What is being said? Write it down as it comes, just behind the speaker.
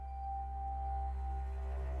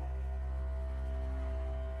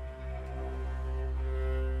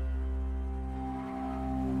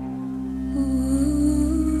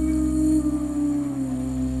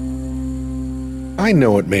I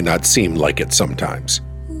know it may not seem like it sometimes,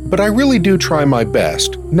 but I really do try my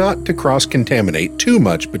best not to cross-contaminate too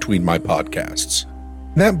much between my podcasts.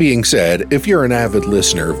 That being said, if you're an avid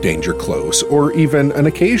listener of Danger Close, or even an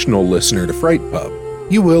occasional listener to Fright Pub,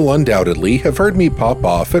 you will undoubtedly have heard me pop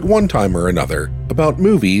off at one time or another about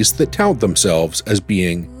movies that tout themselves as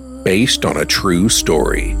being based on a true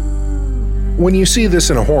story. When you see this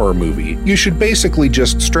in a horror movie, you should basically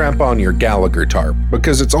just strap on your Gallagher tarp,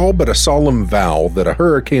 because it's all but a solemn vow that a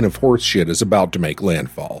hurricane of horseshit is about to make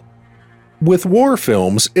landfall. With war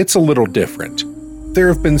films, it's a little different. There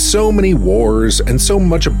have been so many wars and so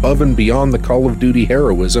much above and beyond the Call of Duty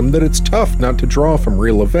heroism that it's tough not to draw from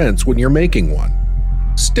real events when you're making one.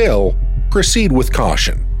 Still, proceed with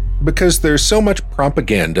caution, because there's so much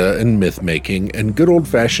propaganda and myth-making and good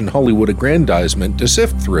old-fashioned Hollywood aggrandizement to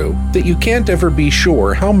sift through that you can't ever be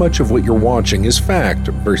sure how much of what you're watching is fact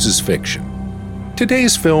versus fiction.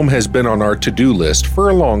 Today's film has been on our to-do list for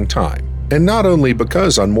a long time, and not only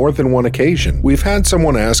because on more than one occasion we've had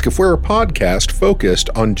someone ask if we're a podcast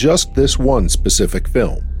focused on just this one specific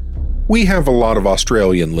film. We have a lot of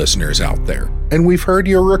Australian listeners out there, and we've heard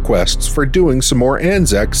your requests for doing some more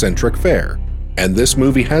Anzac-centric fare. And this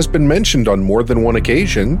movie has been mentioned on more than one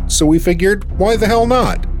occasion, so we figured, why the hell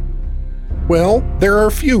not? Well, there are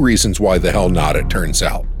a few reasons why the hell not, it turns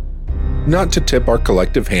out. Not to tip our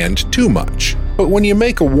collective hand too much, but when you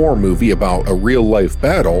make a war movie about a real-life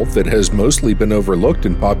battle that has mostly been overlooked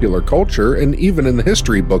in popular culture and even in the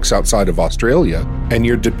history books outside of Australia, and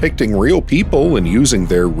you're depicting real people and using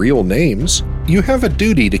their real names, you have a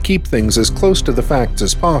duty to keep things as close to the facts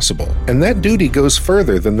as possible, and that duty goes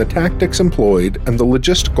further than the tactics employed and the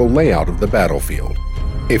logistical layout of the battlefield.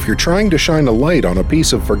 If you're trying to shine a light on a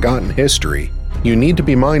piece of forgotten history, you need to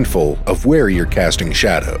be mindful of where you're casting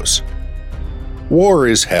shadows. War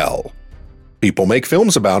is hell. People make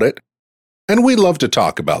films about it, and we love to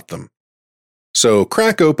talk about them. So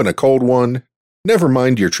crack open a cold one, never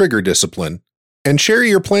mind your trigger discipline, and share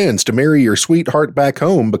your plans to marry your sweetheart back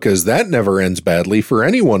home, because that never ends badly for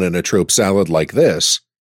anyone in a trope salad like this,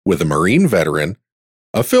 with a Marine veteran,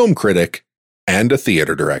 a film critic, and a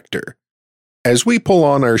theater director. As we pull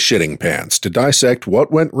on our shitting pants to dissect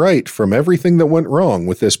what went right from everything that went wrong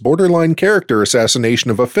with this borderline character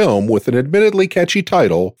assassination of a film with an admittedly catchy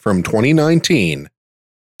title from 2019,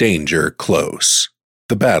 Danger Close,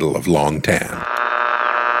 The Battle of Long Tan.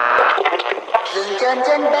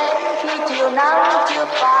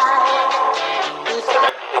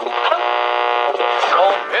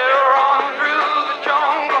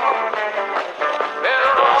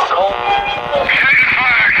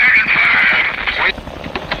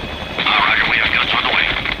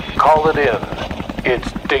 Call it in.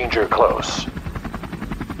 It's Danger Close.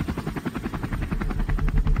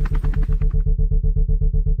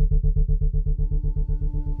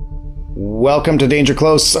 Welcome to Danger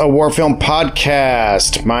Close, a war film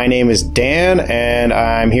podcast. My name is Dan, and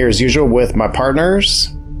I'm here as usual with my partners,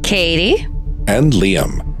 Katie and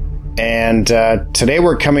Liam. And today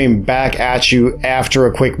we're coming back at you after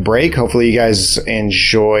a quick break. Hopefully you guys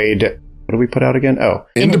enjoyed... What did we put out again? Oh,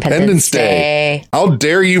 Independence Day. How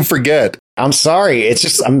dare you forget? I'm sorry. It's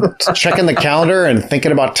just, I'm checking the calendar and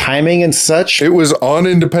thinking about timing and such. It was on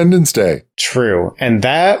Independence Day. True. And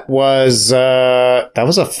that was a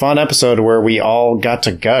fun episode where we all got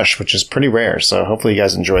to gush, which is pretty rare. So hopefully you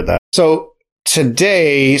guys enjoyed that. So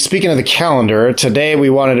today, speaking of the calendar, today we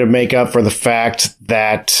wanted to make up for the fact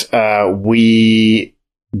that we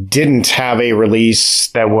didn't have a release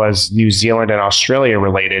that was New Zealand and Australia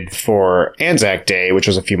related for Anzac Day, which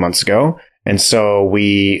was a few months ago. And so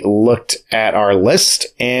we looked at our list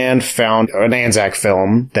and found an Anzac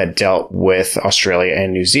film that dealt with Australia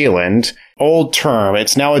and New Zealand. Old term.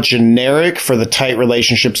 It's now a generic for the tight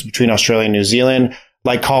relationships between Australia and New Zealand,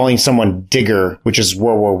 like calling someone digger, which is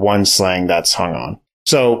World War I slang that's hung on.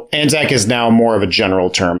 So Anzac is now more of a general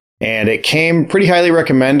term. And it came pretty highly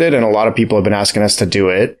recommended, and a lot of people have been asking us to do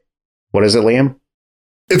it. What is it, Liam?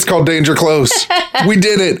 It's called Danger Close. We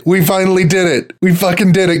did it. We finally did it. We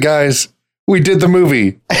fucking did it, guys. We did the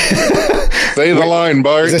movie. Say the line,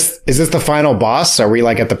 Bart. Is this the final boss? Are we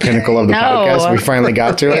like at the pinnacle of the podcast? We finally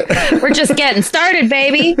got to it. We're just getting started,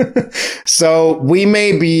 baby. So we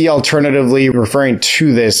may be alternatively referring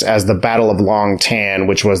to this as the Battle of Long Tan,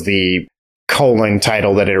 which was the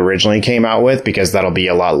title that it originally came out with, because that'll be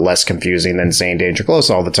a lot less confusing than saying Danger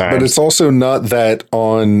Close all the time. But it's also not that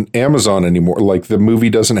on Amazon anymore. Like, the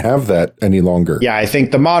movie doesn't have that any longer. Yeah, I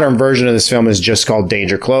think the modern version of this film is just called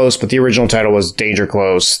Danger Close, but the original title was Danger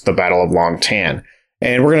Close, The Battle of Long Tan.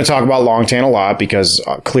 And we're going to talk about Longtan a lot because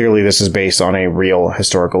clearly this is based on a real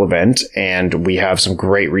historical event. And we have some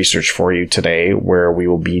great research for you today where we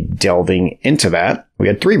will be delving into that. We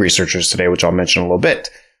had 3 researchers today, which I'll mention in a little bit.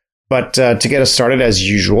 But to get us started, as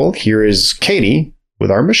usual, here is Katie with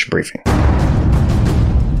our mission briefing.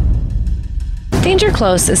 Danger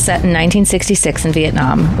Close is set in 1966 in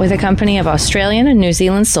Vietnam with a company of Australian and New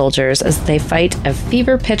Zealand soldiers as they fight a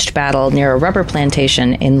fever-pitched battle near a rubber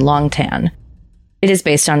plantation in Long Tan. It is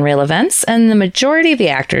based on real events, and the majority of the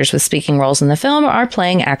actors with speaking roles in the film are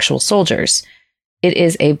playing actual soldiers. It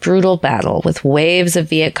is a brutal battle with waves of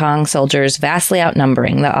Viet Cong soldiers vastly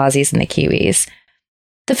outnumbering the Aussies and the Kiwis.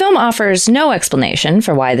 The film offers no explanation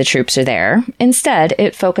for why the troops are there. Instead,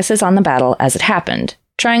 it focuses on the battle as it happened,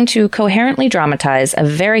 trying to coherently dramatize a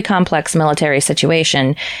very complex military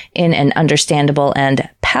situation in an understandable and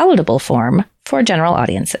palatable form for general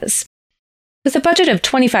audiences. With a budget of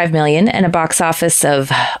 $25 million and a box office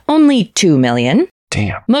of only $2 million,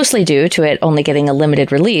 damn, mostly due to it only getting a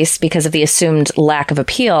limited release because of the assumed lack of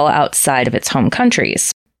appeal outside of its home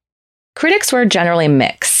countries. Critics were generally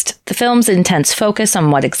mixed. The film's intense focus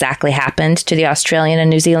on what exactly happened to the Australian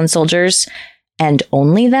and New Zealand soldiers, and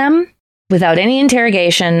only them, without any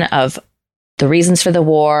interrogation of the reasons for the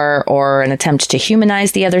war or an attempt to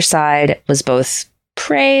humanize the other side, was both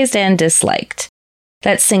praised and disliked.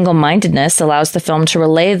 That single-mindedness allows the film to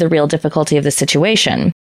relay the real difficulty of the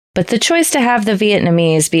situation, but the choice to have the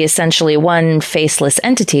Vietnamese be essentially one faceless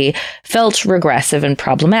entity felt regressive and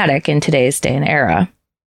problematic in today's day and era.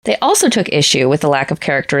 They also took issue with the lack of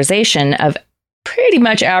characterization of pretty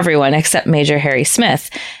much everyone except Major Harry Smith,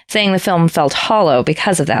 saying the film felt hollow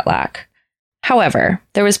because of that lack. However,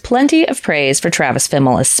 there was plenty of praise for Travis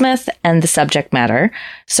Fimmel as Smith, and the subject matter,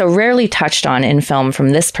 so rarely touched on in film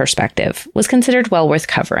from this perspective, was considered well worth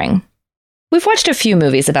covering. We've watched a few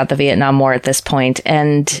movies about the Vietnam War at this point,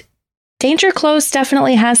 and Danger Close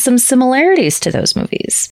definitely has some similarities to those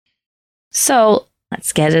movies. So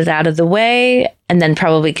let's get it out of the way, and then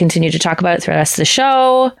probably continue to talk about it through the rest of the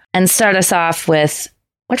show, and start us off with,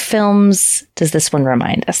 what films does this one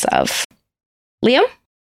remind us of? Liam?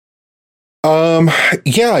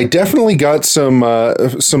 Yeah, I definitely got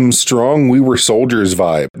some strong We Were Soldiers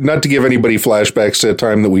vibe. Not to give anybody flashbacks to a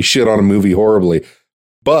time that we shit on a movie horribly,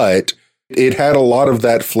 but it had a lot of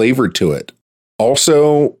that flavor to it.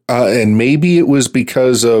 Also, and maybe it was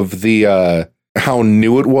because of the how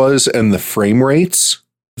new it was and the frame rates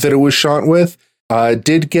that it was shot with.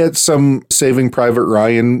 Did get some Saving Private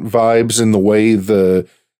Ryan vibes in the way the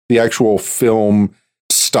actual film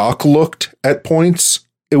stock looked at points.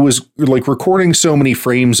 It was like recording so many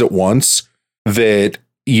frames at once that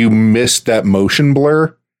you missed that motion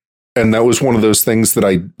blur. And that was one of those things that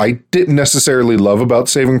I didn't necessarily love about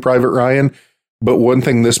Saving Private Ryan. But one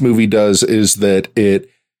thing this movie does is that it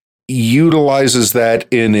utilizes that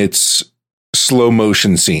in its slow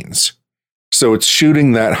motion scenes. So it's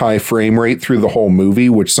shooting that high frame rate through the whole movie,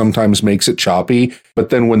 which sometimes makes it choppy.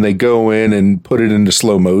 But then when they go in and put it into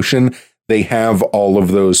slow motion, they have all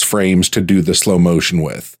of those frames to do the slow motion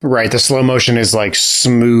with. Right. The slow motion is like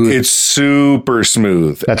smooth. It's super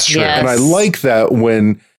smooth. That's true. Yes. And I like that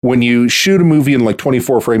when you shoot a movie in like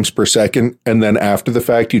 24 frames per second, and then after the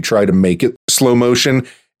fact, you try to make it slow motion,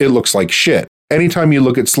 it looks like shit. Anytime you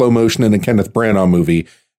look at slow motion in a Kenneth Branagh movie,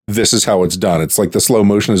 this is how it's done. It's like the slow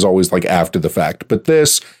motion is always like after the fact. But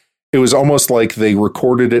this, it was almost like they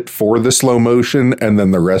recorded it for the slow motion and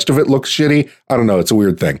then the rest of it looks shitty. I don't know. It's a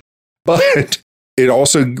weird thing. But it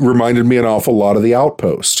also reminded me an awful lot of The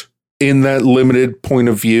Outpost in that limited point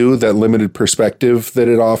of view, that limited perspective that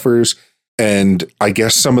it offers. And I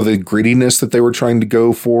guess some of the grittiness that they were trying to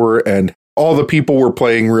go for, and all the people were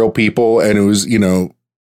playing real people. And it was,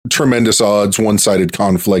 tremendous odds, one-sided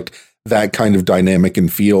conflict, that kind of dynamic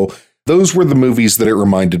and feel. Those were the movies that it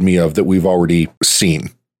reminded me of that we've already seen.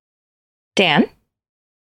 Dan?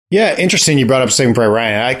 Yeah, interesting you brought up Saving Private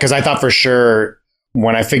Ryan, because I thought for sure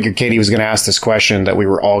when I figured Katie was going to ask this question that we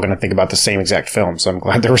were all going to think about the same exact film. So I'm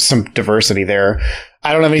glad there was some diversity there.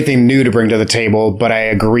 I don't have anything new to bring to the table, but I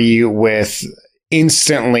agree with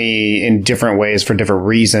instantly in different ways for different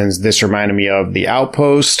reasons. This reminded me of The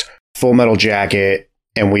Outpost, Full Metal Jacket,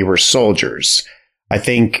 and We Were Soldiers. I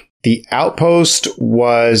think The Outpost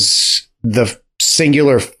was the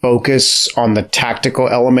singular focus on the tactical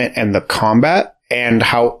element and the combat, and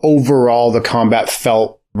how overall the combat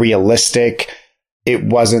felt realistic. It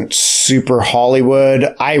wasn't super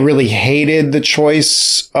Hollywood. I really hated the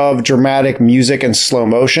choice of dramatic music and slow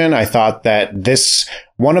motion. I thought that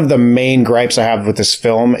one of the main gripes I have with this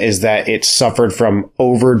film is that it suffered from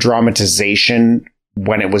over dramatization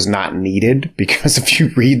when it was not needed, because if you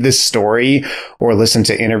read this story or listen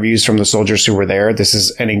to interviews from the soldiers who were there, this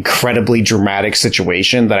is an incredibly dramatic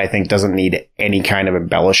situation that I think doesn't need any kind of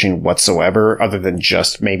embellishing whatsoever other than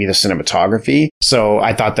just maybe the cinematography. So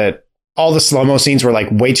I thought that all the slow-mo scenes were like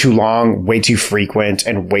way too long, way too frequent,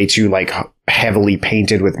 and way too like heavily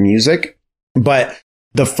painted with music. But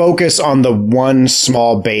the focus on the one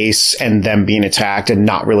small base and them being attacked and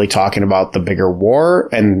not really talking about the bigger war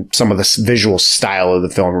and some of the visual style of the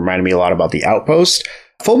film reminded me a lot about The Outpost.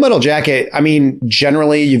 Full Metal Jacket, I mean,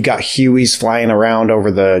 generally you've got Hueys flying around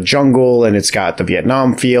over the jungle and it's got the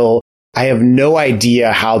Vietnam feel. I have no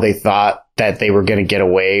idea how they thought that they were going to get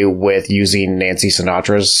away with using Nancy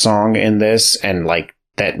Sinatra's song in this, and like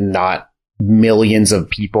that not millions of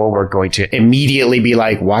people were going to immediately be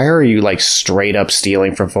like, why are you like straight up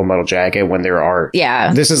stealing from Full Metal Jacket when there are,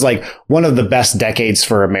 this is like one of the best decades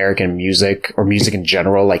for American music or music in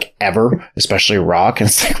general, like ever, especially rock. And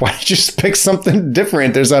it's like, why don't you just pick something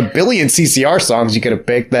different? There's a billion CCR songs you could have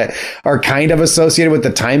picked that are kind of associated with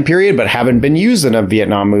the time period, but haven't been used in a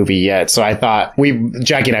Vietnam movie yet. So I thought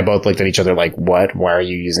Jackie and I both looked at each other like, what? Why are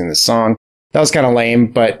you using this song? That was kind of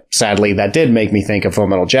lame, but sadly that did make me think of Full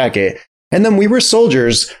Metal Jacket. And then We Were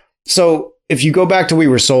Soldiers. So if you go back to We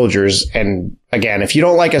Were Soldiers, and again, if you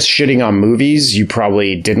don't like us shitting on movies, you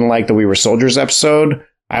probably didn't like the We Were Soldiers episode.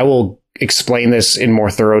 I will explain this in more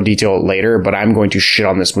thorough detail later, but I'm going to shit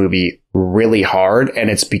on this movie really hard. And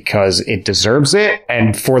it's because it deserves it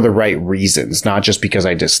and for the right reasons, not just because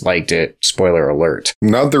I disliked it. Spoiler alert.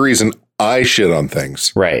 Not the reason I shit on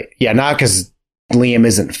things. Right. Yeah, not because Liam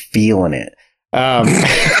isn't feeling it.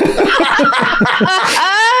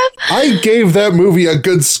 I gave that movie a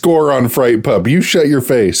good score on Fright Pub. You shut your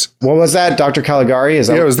face. What was that? Dr. Caligari?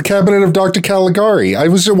 Yeah, it was The Cabinet of Dr. Caligari. I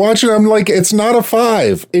was watching it. I'm like, it's not a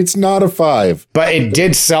 5. It's not a 5. But it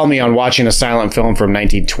did sell me on watching a silent film from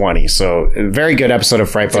 1920. So a very good episode of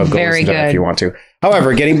Fright Pub. Very good. If you want to.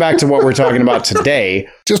 However, getting back to what we're talking about today.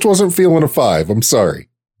 Just wasn't feeling a 5. I'm sorry.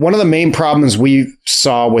 One of the main problems we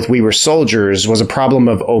saw with We Were Soldiers was a problem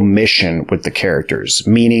of omission with the characters,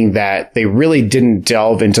 meaning that they really didn't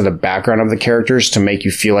delve into the background of the characters to make you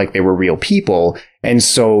feel like they were real people. And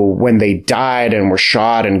so when they died and were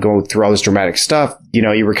shot and go through all this dramatic stuff, you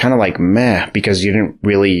know, you were kind of like, meh, because you didn't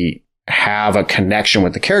really have a connection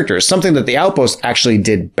with the characters, something that The Outpost actually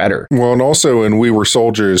did better. Well, and also in We Were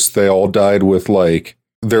Soldiers, they all died with like,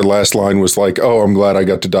 their last line was like, oh, I'm glad I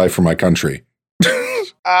got to die for my country.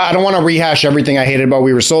 I don't want to rehash everything I hated about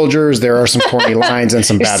We Were Soldiers. There are some corny lines and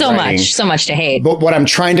some bad writing. So much to hate. But what I'm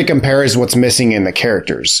trying to compare is what's missing in the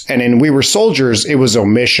characters. And in We Were Soldiers, it was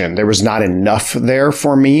omission. There was not enough there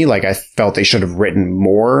for me. Like I felt they should have written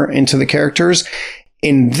more into the characters.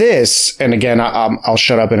 In this, and again, I'll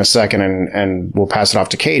shut up in a second and we'll pass it off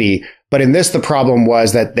to Katie. But in this, the problem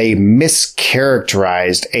was that they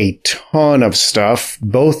mischaracterized a ton of stuff,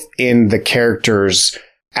 both in the characters'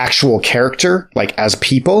 actual character, like as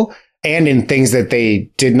people, and in things that they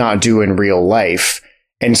did not do in real life.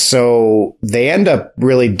 And so they end up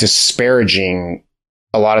really disparaging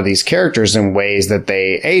a lot of these characters in ways that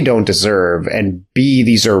they, A, don't deserve, and B,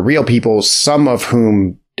 these are real people, some of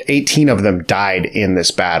whom 18 of them died in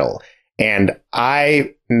this battle. And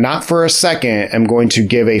I, not for a second, am going to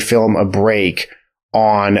give a film a break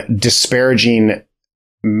on disparaging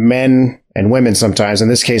men and women sometimes, in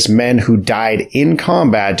this case, men who died in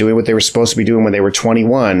combat doing what they were supposed to be doing when they were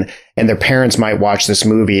 21, and their parents might watch this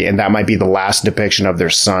movie and that might be the last depiction of their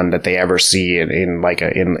son that they ever see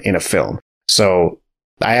in a film. So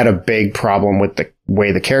I had a big problem with the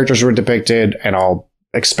way the characters were depicted, and I'll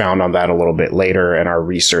expound on that a little bit later, and our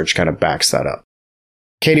research kind of backs that up.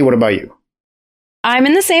 Katie, what about you? I'm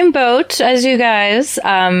in the same boat as you guys.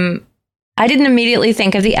 I didn't immediately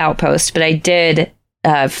think of The Outpost, but I did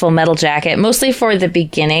Full Metal Jacket, mostly for the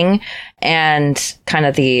beginning and kind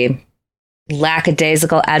of the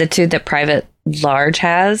lackadaisical attitude that Private Large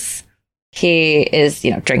has. He is,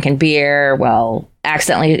 drinking beer,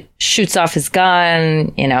 accidentally shoots off his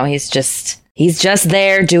gun. He's just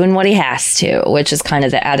there doing what he has to, which is kind of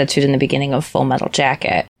the attitude in the beginning of Full Metal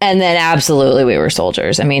Jacket. And then absolutely We Were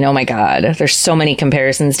Soldiers. I mean, oh my God, there's so many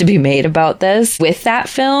comparisons to be made about this with that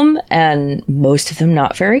film, and most of them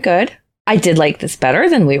not very good. I did like this better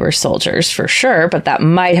than We Were Soldiers for sure, but that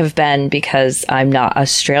might have been because I'm not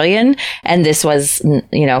Australian and this was,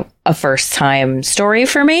 a first time story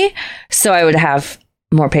for me. So I would have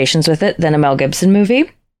more patience with it than a Mel Gibson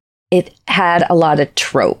movie. It had a lot of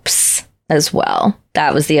tropes as well.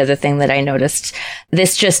 That was the other thing that I noticed.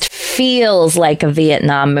 This just feels like a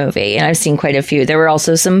Vietnam movie, and I've seen quite a few. There were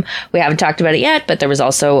also some, we haven't talked about it yet, but there was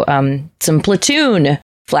also some Platoon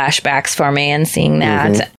flashbacks for me and seeing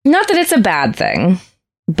that. Not that it's a bad thing,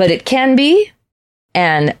 but it can be.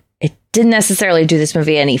 And it didn't necessarily do this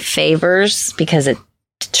movie any favors because it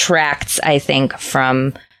detracts, I think,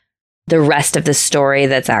 from the rest of the story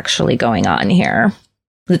that's actually going on here.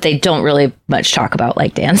 That they don't really much talk about,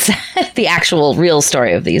 like Dan said, the actual real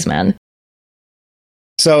story of these men.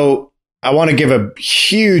 So I want to give a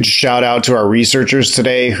huge shout out to our researchers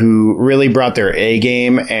today who really brought their A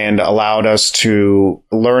game and allowed us to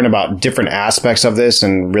learn about different aspects of this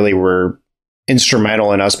and really were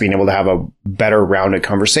instrumental in us being able to have a better rounded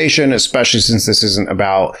conversation, especially since this isn't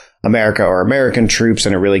about America or American troops,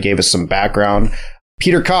 and it really gave us some background.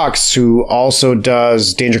 Peter Cox, who also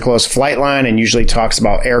does Danger Close Flightline and usually talks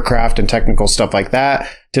about aircraft and technical stuff like that,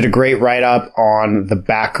 did a great write-up on the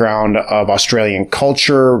background of Australian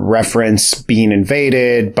culture, reference being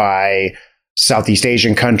invaded by Southeast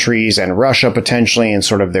Asian countries and Russia potentially, and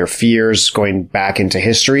sort of their fears going back into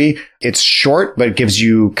history. It's short, but it gives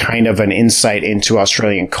you kind of an insight into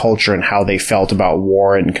Australian culture and how they felt about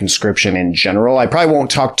war and conscription in general. I probably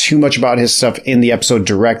won't talk too much about his stuff in the episode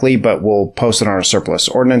directly, but we'll post it on our Surplus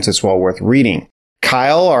Ordnance. It's well worth reading.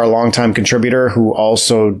 Kyle, our longtime contributor, who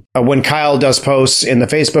also, when Kyle does posts in the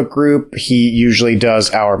Facebook group, he usually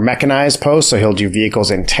does our mechanized posts. So he'll do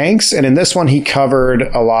vehicles and tanks. And in this one, he covered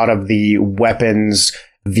a lot of the weapons,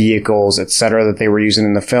 vehicles, etc. that they were using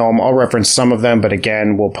in the film. I'll reference some of them, but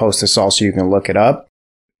again, we'll post this all so you can look it up.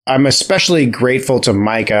 I'm especially grateful to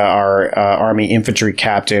Micah, our Army infantry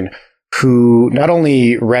captain, who not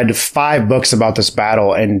only read 5 books about this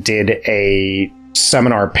battle and did a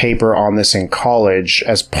seminar paper on this in college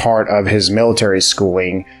as part of his military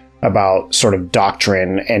schooling about sort of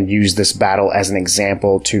doctrine, and used this battle as an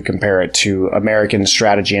example to compare it to American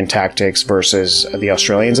strategy and tactics versus the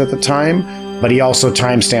Australians at the time. But he also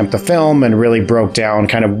timestamped the film and really broke down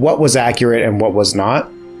kind of what was accurate and what was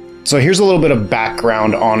not. So here's a little bit of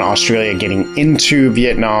background on Australia getting into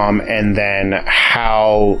Vietnam, and then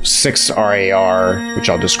how 6th RAR, which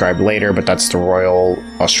I'll describe later, but that's the Royal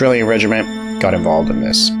Australian Regiment, got involved in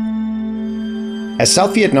this. As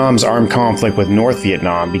South Vietnam's armed conflict with North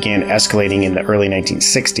Vietnam began escalating in the early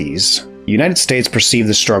 1960s, the United States perceived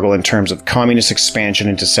the struggle in terms of communist expansion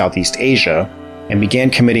into Southeast Asia and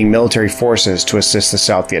began committing military forces to assist the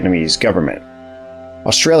South Vietnamese government.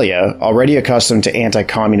 Australia, already accustomed to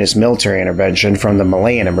anti-communist military intervention from the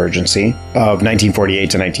Malayan Emergency of 1948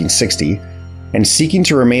 to 1960, and seeking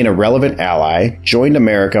to remain a relevant ally, joined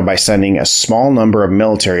America by sending a small number of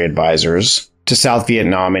military advisors to South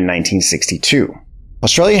Vietnam in 1962.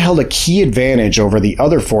 Australia held a key advantage over the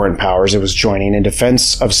other foreign powers it was joining in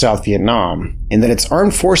defense of South Vietnam, in that its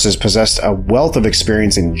armed forces possessed a wealth of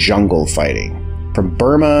experience in jungle fighting. From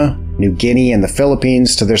Burma, New Guinea, and the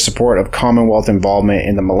Philippines to their support of Commonwealth involvement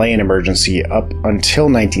in the Malayan Emergency up until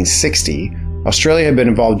 1960, Australia had been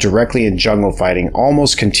involved directly in jungle fighting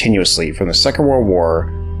almost continuously from the Second World War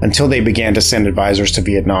until they began to send advisors to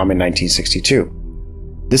Vietnam in 1962.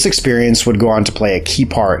 This experience would go on to play a key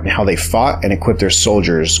part in how they fought and equipped their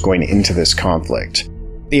soldiers going into this conflict.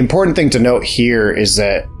 The important thing to note here is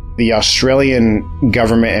that the Australian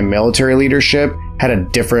government and military leadership had a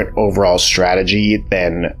different overall strategy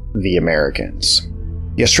than the Americans.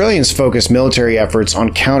 The Australians focused military efforts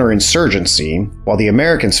on counterinsurgency, while the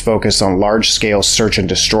Americans focused on large-scale search and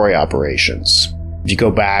destroy operations. If you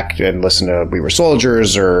go back and listen to We Were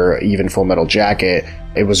Soldiers or even Full Metal Jacket,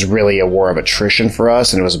 it was really a war of attrition for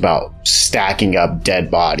us, and it was about stacking up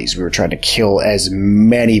dead bodies. We were trying to kill as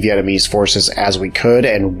many Vietnamese forces as we could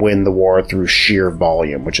and win the war through sheer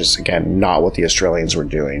volume, which is, again, not what the Australians were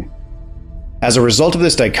doing. As a result of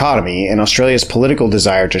this dichotomy and Australia's political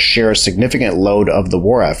desire to share a significant load of the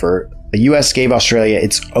war effort, the US gave Australia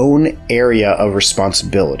its own area of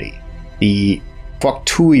responsibility, the Phuoc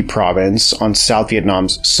Tuy province on South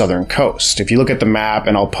Vietnam's southern coast. If you look at the map,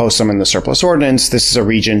 and I'll post them in the Surplus Ordnance, this is a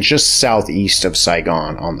region just southeast of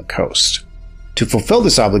Saigon on the coast. To fulfill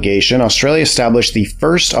this obligation, Australia established the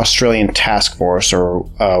 1st Australian Task Force, or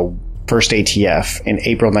 1st ATF, in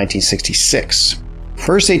April 1966.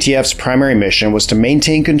 1st ATF's primary mission was to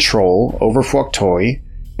maintain control over Phuoc Tuy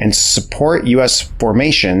and support U.S.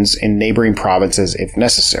 formations in neighboring provinces if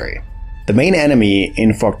necessary. The main enemy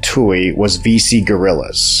in Phuoc Tuy was VC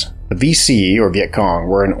guerrillas. The VC, or Viet Cong,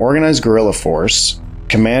 were an organized guerrilla force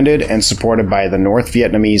commanded and supported by the North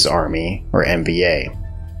Vietnamese Army, or NVA.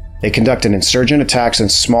 They conducted insurgent attacks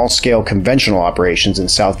and small-scale conventional operations in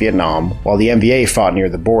South Vietnam, while the NVA fought near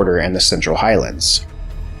the border and the Central Highlands.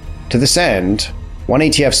 To this end,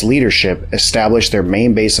 1ATF's leadership established their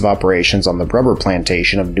main base of operations on the rubber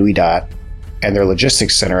plantation of Nui Dat and their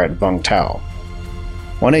logistics center at Vung Tau.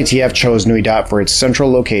 One ATF chose Nui Dat for its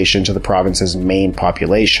central location to the province's main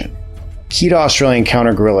population. Key to Australian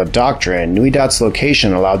counter-guerrilla doctrine, Nui Dat's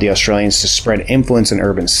location allowed the Australians to spread influence in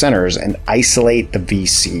urban centers and isolate the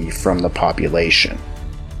VC from the population.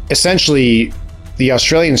 Essentially, the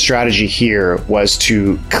Australian strategy here was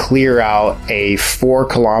to clear out a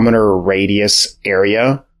 4-kilometer radius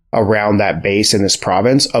area around that base in this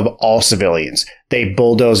province of all civilians. They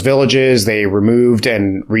bulldozed villages, they removed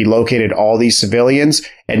and relocated all these civilians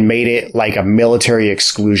and made it like a military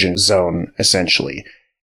exclusion zone, essentially.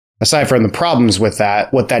 Aside from the problems with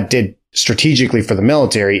that, what that did strategically for the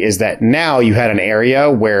military is that now you had an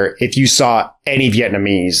area where if you saw any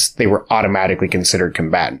Vietnamese, they were automatically considered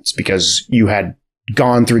combatants because you had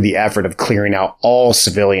gone through the effort of clearing out all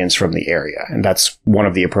civilians from the area. And that's one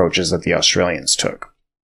of the approaches that the Australians took.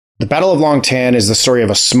 The Battle of Long Tan is the story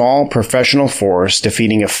of a small professional force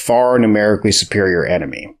defeating a far numerically superior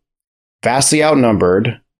enemy. Vastly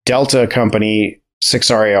outnumbered, Delta Company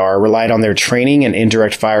 6RAR relied on their training and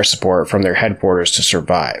indirect fire support from their headquarters to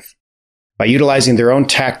survive. By utilizing their own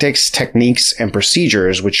tactics, techniques, and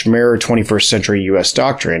procedures which mirror 21st century US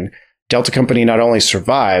doctrine, Delta Company not only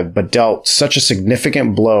survived, but dealt such a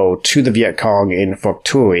significant blow to the Viet Cong in Phuoc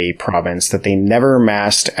Tuy province that they never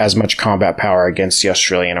amassed as much combat power against the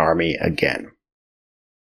Australian army again.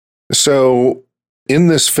 So, in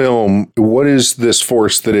this film, what is this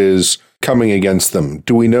force that is coming against them?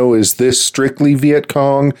 Do we know, is this strictly Viet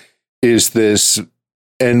Cong? Is this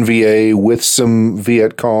NVA with some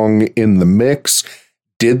Viet Cong in the mix?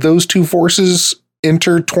 Did those two forces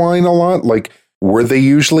intertwine a lot? Like, were they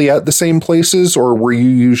usually at the same places, or were you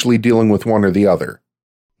usually dealing with one or the other?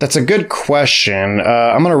 That's a good question.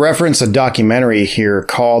 I'm going to reference a documentary here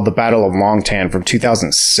called The Battle of Long Tan from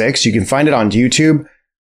 2006. You can find it on YouTube.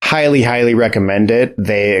 Highly, highly recommend it.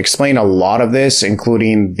 They explain a lot of this,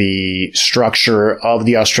 including the structure of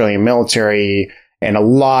the Australian military and a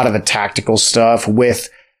lot of the tactical stuff with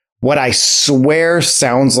what I swear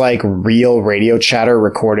sounds like real radio chatter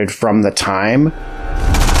recorded from the time.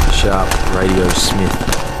 Sharp Radio Smith.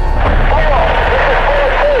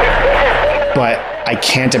 But I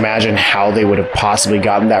can't imagine how they would have possibly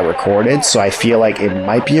gotten that recorded, so I feel like it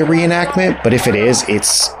might be a reenactment, but if it is,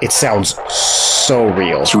 it sounds so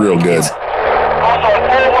real. It's real good.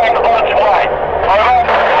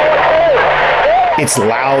 It's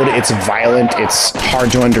loud, it's violent, it's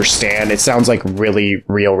hard to understand. It sounds like really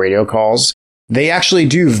real radio calls. They actually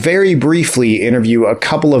do very briefly interview a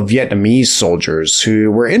couple of Vietnamese soldiers who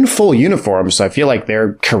were in full uniform, so I feel like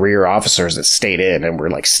they're career officers that stayed in and were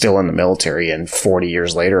like still in the military and 40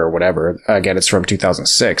 years later or whatever. Again, it's from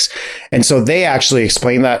 2006. And so they actually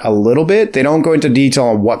explain that a little bit. They don't go into detail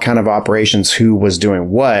on what kind of operations, who was doing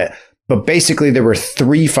what, but basically there were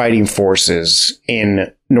 3 fighting forces in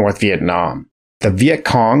North Vietnam. The Viet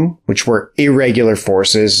Cong, which were irregular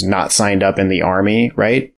forces not signed up in the army,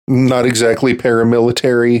 right? Not exactly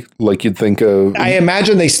paramilitary like you'd think of. I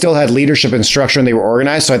imagine they still had leadership and structure and they were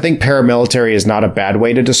organized. So I think paramilitary is not a bad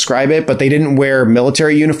way to describe it, but they didn't wear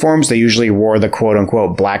military uniforms. They usually wore the quote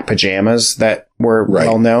unquote black pajamas that were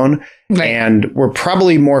well known and were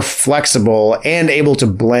probably more flexible and able to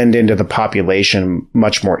blend into the population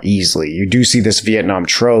much more easily. You do see this Vietnam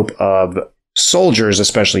trope of soldiers,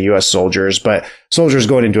 especially US soldiers, but soldiers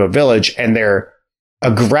going into a village and they're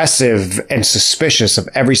aggressive and suspicious of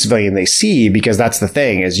every civilian they see, because that's the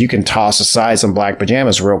thing, is you can toss aside some black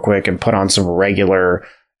pajamas real quick and put on some regular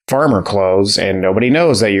farmer clothes and nobody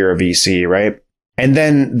knows that you're a VC, right? And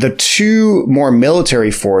then the 2 more military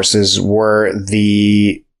forces were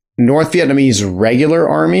the North Vietnamese Regular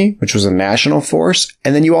Army, which was a national force,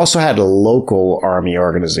 and then you also had local army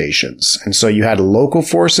organizations. And so you had local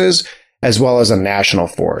forces as well as a national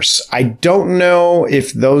force. I don't know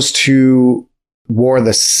if those 2 wore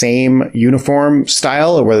the same uniform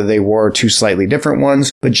style or whether they wore 2 slightly different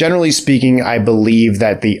ones. But generally speaking, I believe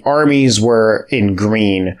that the armies were in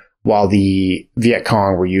green while the Viet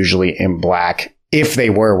Cong were usually in black. If they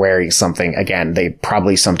were wearing something, again, they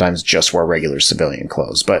probably sometimes just wore regular civilian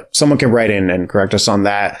clothes. But someone can write in and correct us on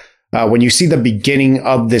that. When you see the beginning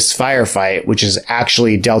of this firefight, which is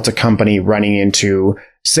actually Delta Company running into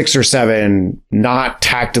 6 or 7 not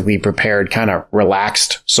tactically prepared, kind of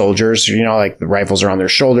relaxed soldiers, you know, like the rifles are on their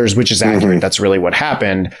shoulders, which is accurate. That's really what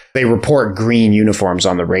happened. They report green uniforms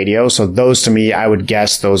on the radio. So those, to me, I would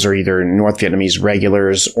guess those are either North Vietnamese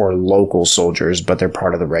regulars or local soldiers, but they're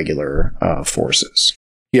part of the regular forces.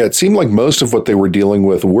 Yeah, it seemed like most of what they were dealing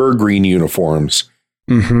with were green uniforms.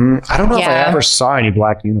 I don't know if I ever saw any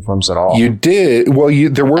black uniforms at all. You did. Well,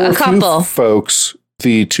 there were a few folks,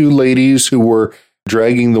 the 2 ladies who were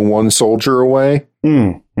dragging the one soldier away.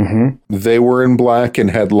 Mm-hmm. They were in black and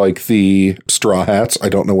had like the straw hats. I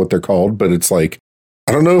don't know what they're called, but it's like,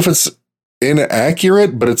 I don't know if it's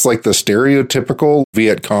inaccurate, but it's like the stereotypical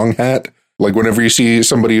Viet Cong hat. Like whenever you see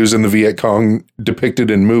somebody who's in the Viet Cong depicted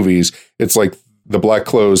in movies, it's like the black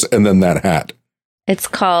clothes and then that hat. It's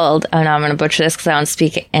called, oh no, I'm going to butcher this because I don't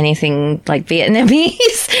speak anything like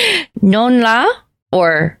Vietnamese, non la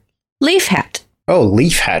or leaf hat. Oh,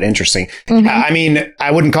 leaf hat. Interesting. Mm-hmm. I mean,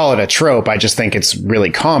 I wouldn't call it a trope. I just think it's really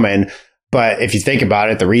common. But if you think about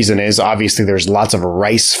it, the reason is obviously there's lots of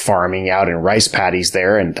rice farming out in rice paddies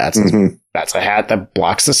there. And that's a hat that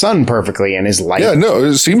blocks the sun perfectly and is light. Yeah, no,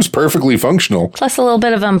 it seems perfectly functional. Plus a little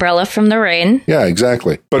bit of umbrella from the rain. Yeah,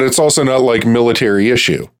 exactly. But it's also not like military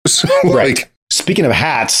issue. So, Right. Speaking of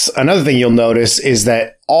hats, another thing you'll notice is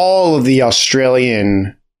that all of the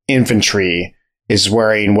Australian infantry is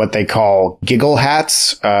wearing what they call giggle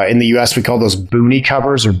hats. In the US, we call those boonie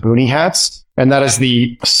covers or boonie hats. And that is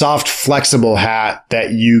the soft, flexible hat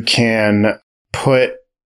that you can put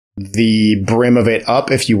the brim of it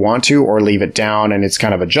up if you want to, or leave it down, and it's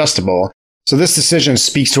kind of adjustable. So this decision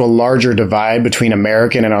speaks to a larger divide between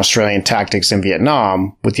American and Australian tactics in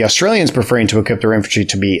Vietnam, with the Australians preferring to equip their infantry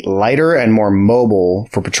to be lighter and more mobile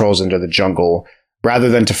for patrols into the jungle, rather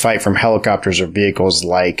than to fight from helicopters or vehicles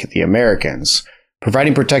like the Americans.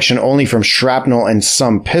 Providing protection only from shrapnel and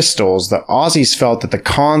some pistols, the Aussies felt that the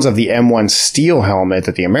cons of the M1 steel helmet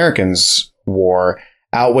that the Americans wore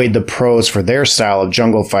outweighed the pros for their style of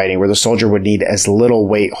jungle fighting, where the soldier would need as little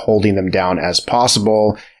weight holding them down as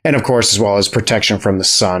possible. And of course, as well as protection from the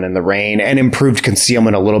sun and the rain, and improved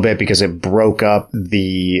concealment a little bit because it broke up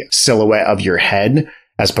the silhouette of your head,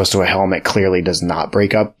 as opposed to a helmet clearly does not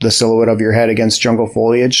break up the silhouette of your head against jungle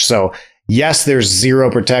foliage. So yes, there's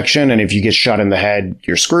zero protection, and if you get shot in the head,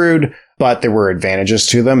 you're screwed, but there were advantages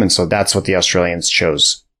to them, and so that's what the Australians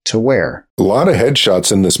chose to wear. A lot of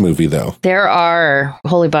headshots in this movie, though. There are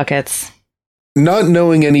holy buckets. Not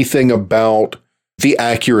knowing anything about the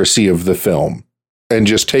accuracy of the film and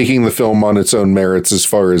just taking the film on its own merits as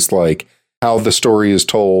far as like how the story is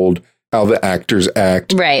told, how the actors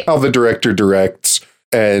act, Right. how the director directs,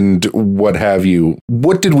 and what have you.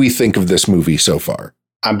 What did we think of this movie so far?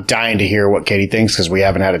 I'm dying to hear what Katie thinks because we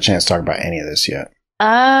haven't had a chance to talk about any of this yet.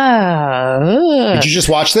 Oh. Did you just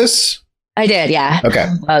watch this? I did, yeah. Okay.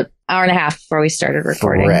 About an hour and a half before we started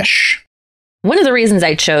recording. Fresh. One of the reasons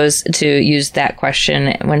I chose to use that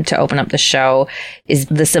question when to open up the show is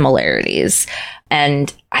the similarities.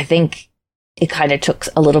 And I think it kind of took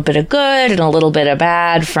a little bit of good and a little bit of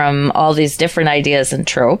bad from all these different ideas and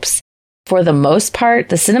tropes. For the most part,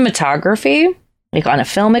 the cinematography, like on a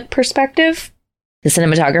filmic perspective, the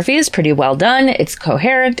cinematography is pretty well done. It's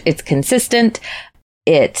coherent. It's consistent.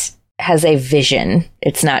 It has a vision.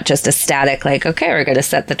 It's not just a static, like, okay, we're going to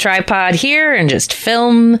set the tripod here and just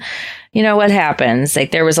film, you know, what happens.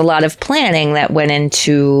 Like there was a lot of planning that went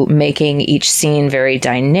into making each scene very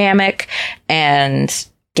dynamic and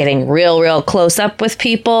getting real close up with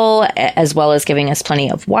people, as well as giving us plenty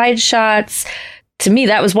of wide shots. To me,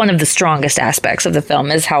 that was one of the strongest aspects of the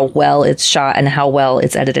film, is how well it's shot and how well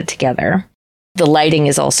it's edited together. The lighting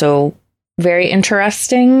is also very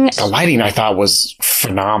interesting. The lighting, I thought, was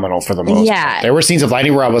phenomenal for the most part. There were scenes of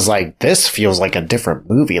lighting where I was like, this feels like a different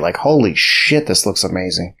movie. Like, holy shit, this looks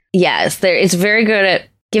amazing. Yes, it's very good at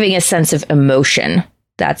giving a sense of emotion.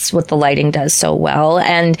 That's what the lighting does so well.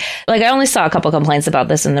 And like, I only saw a couple complaints about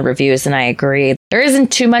this in the reviews, and I agree. There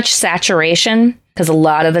isn't too much saturation, because a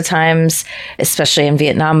lot of the times, especially in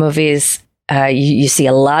Vietnam movies, you see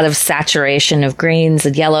a lot of saturation of greens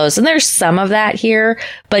and yellows, and there's some of that here,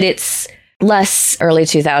 but it's less early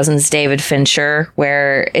 2000s David Fincher,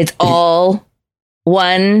 where it's all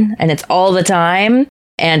one and it's all the time,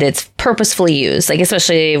 and it's purposefully used. Like,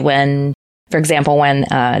 especially when, for example, when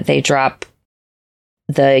they drop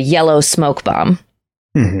the yellow smoke bomb,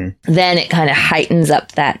 then it kind of heightens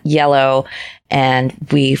up that yellow, and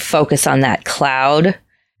we focus on that cloud,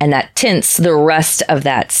 and that tints the rest of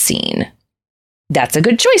that scene. That's a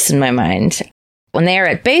good choice in my mind. When they are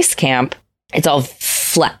at base camp, it's all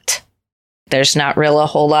flat. There's not really a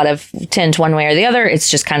whole lot of tint one way or the other. It's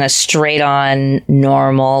just kind of straight on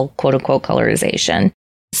normal, quote unquote, colorization.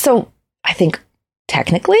 So I think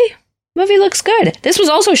technically, the movie looks good. This was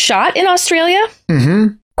also shot in Australia.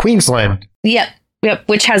 Queensland. Yep.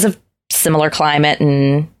 Which has a similar climate,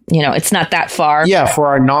 and, you know, it's not that far. Yeah, for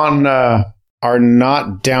our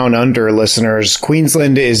not down under listeners,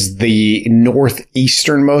 Queensland is the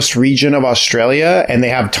northeasternmost region of Australia, and they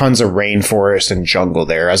have tons of rainforest and jungle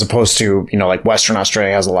there, as opposed to, you know, like Western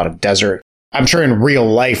Australia has a lot of desert. I'm sure in real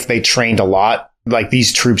life they trained a lot like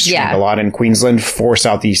these troops trained a lot in Queensland for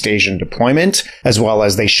Southeast Asian deployment, as well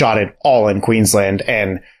as they shot it all in Queensland.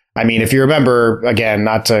 And I mean, if you remember, again,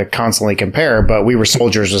 not to constantly compare, but We Were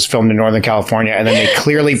Soldiers was filmed in Northern California, and then they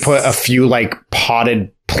clearly put a few like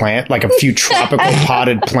potted plant, like a few tropical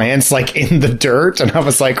potted plants like in the dirt. And I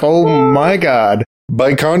was like, oh my God.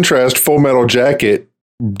 By contrast, Full Metal Jacket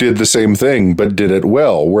did the same thing, but did it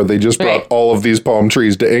well, where they just brought all of these palm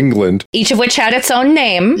trees to England. Each of which had its own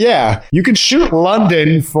name. Yeah. You could shoot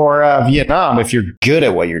London for Vietnam if you're good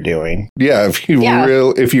at what you're doing. Yeah, if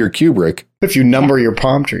you're Kubrick. If you number your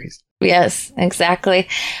palm trees. Yes, exactly.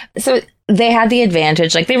 So they had the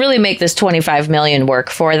advantage, like they really make this 25 million work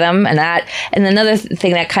for them. And another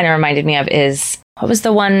thing that kind of reminded me of is, what was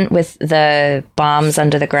the one with the bombs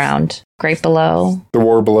under the ground? Great Below? The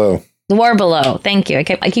War Below. The War Below. Thank you. I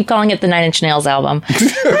keep calling it the Nine Inch Nails album. It's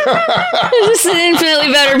just an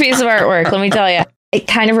infinitely better piece of artwork, let me tell you. It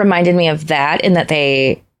kind of reminded me of that in that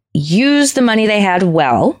they used the money they had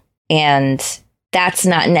well, and that's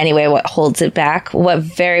not in any way what holds it back. What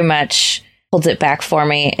very much holds it back for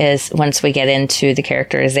me is once we get into the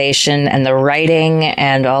characterization and the writing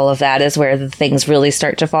and all of that is where the things really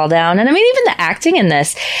start to fall down. And I mean, even the acting in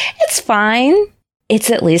this, it's fine.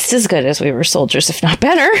 It's at least as good as We Were Soldiers, if not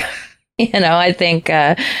better. I think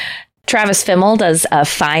Travis Fimmel does a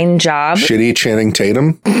fine job. Shitty Channing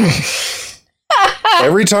Tatum.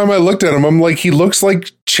 Every time I looked at him, I'm like, he looks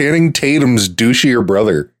like Channing Tatum's douchier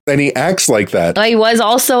brother. And he acts like that. He was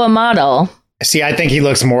also a model. See, I think he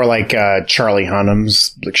looks more like Charlie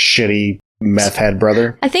Hunnam's like shitty meth head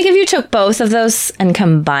brother. I think if you took both of those and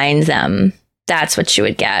combined them, that's what you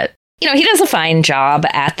would get. He does a fine job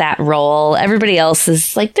at that role. Everybody else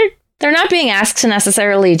is like, they're not being asked to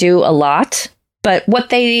necessarily do a lot, but what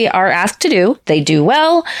they are asked to do, they do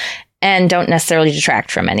well and don't necessarily detract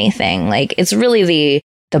from anything. Like, it's really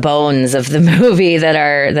the bones of the movie that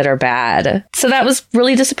are bad. So that was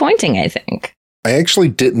really disappointing, I think. I actually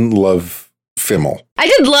didn't love Fimmel. I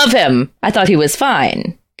did love him. I thought he was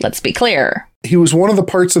fine. Let's be clear. He was one of the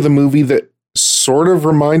parts of the movie that sort of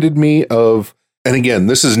reminded me of, and again,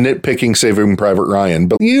 this is nitpicking Saving Private Ryan,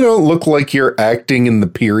 but you don't look like you're acting in the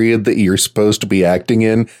period that you're supposed to be acting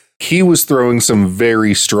in. He was throwing some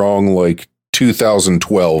very strong, like,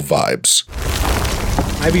 2012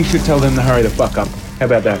 vibes. Maybe you should tell them to hurry the fuck up. How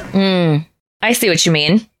about that? I see what you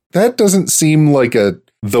mean. That doesn't seem like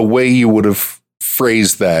the way you would have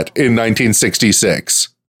phrased that in 1966.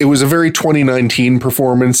 It was a very 2019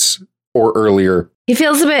 performance or earlier. He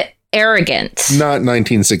feels a bit arrogant. Not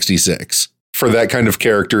 1966. For that kind of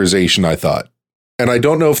characterization, I thought. And I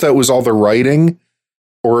don't know if that was all the writing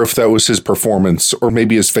or if that was his performance, or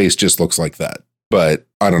maybe his face just looks like that. But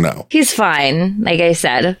I don't know. He's fine. Like I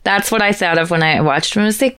said, that's what I thought of when I watched him. I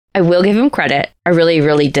was like, I will give him credit. I really,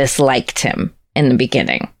 really disliked him in the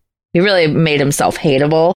beginning. He really made himself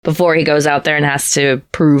hateable before he goes out there and has to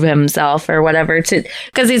prove himself or whatever,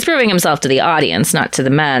 because he's proving himself to the audience, not to the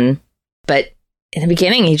men. But in the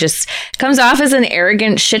beginning, he just comes off as an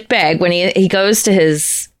arrogant shitbag when he goes to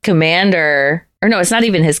his commander. Or no, it's not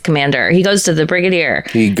even his commander. He goes to the brigadier.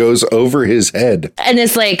 He goes over his head. And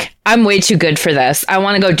it's like, I'm way too good for this. I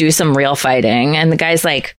want to go do some real fighting. And the guy's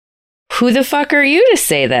like, who the fuck are you to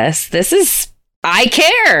say this? I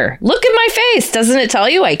care. Look at my face. Doesn't it tell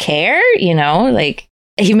you I care? Like,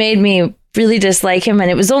 he made me really dislike him. And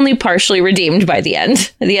it was only partially redeemed by the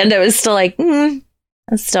end. At the end, I was still like, I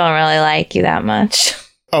still don't really like you that much.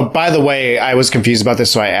 Oh, by the way, I was confused about this,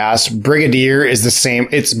 so I asked. Brigadier is the same.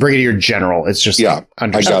 It's Brigadier General. It's just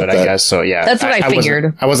understood, I guess. So, yeah. That's what I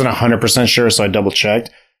figured. I wasn't 100% sure, so I double-checked.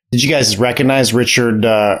 Did you guys recognize Richard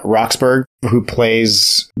Roxburgh, who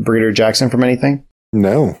plays Brigadier Jackson from anything?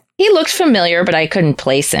 No. He looked familiar, but I couldn't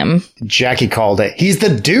place him. Jackie called it. He's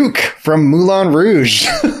the Duke from Moulin Rouge.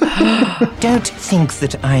 Don't think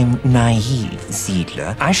that I'm naive,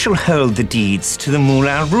 Ziedler. I shall hold the deeds to the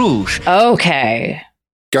Moulin Rouge. Okay.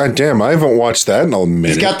 God damn, I haven't watched that in a minute.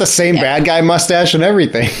 He's got the same bad guy mustache and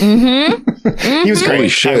everything. Mm-hmm. He was great. Holy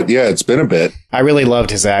shit, yeah, it's been a bit. I really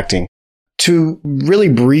loved his acting. To really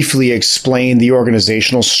briefly explain the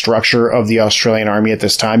organizational structure of the Australian Army at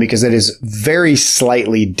this time, because it is very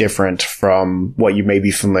slightly different from what you may be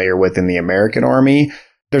familiar with in the American Army.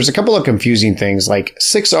 There's a couple of confusing things, like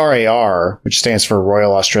 6RAR, which stands for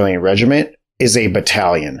Royal Australian Regiment, is a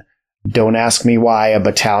battalion. Don't ask me why a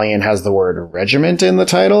battalion has the word regiment in the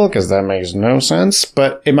title, because that makes no sense.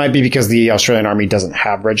 But it might be because the Australian Army doesn't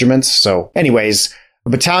have regiments. So anyways, A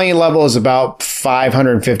battalion level is about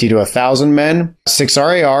 550 to 1,000 men. 6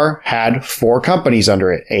 RAR had 4 companies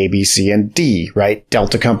under it, A, B, C, and D, right?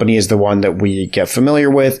 Delta Company is the one that we get familiar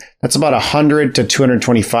with. That's about 100 to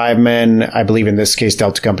 225 men. I believe in this case,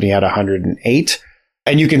 Delta Company had 108.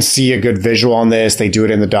 And you can see a good visual on this. They do it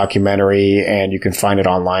in the documentary, and you can find it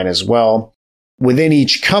online as well. Within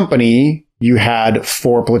each company, you had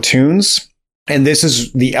 4 platoons. And this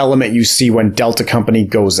is the element you see when Delta Company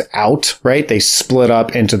goes out, right? They split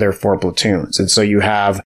up into their 4 platoons. And so you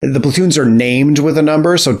have, the platoons are named with a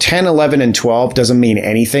number. So 10, 11, and 12 doesn't mean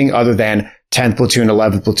anything other than 10th platoon,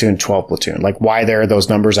 11th platoon, 12th platoon. Like why there are those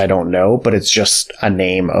numbers, I don't know, but it's just a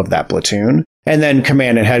name of that platoon. And then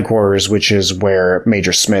command and headquarters, which is where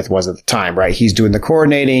Major Smith was at the time, right? He's doing the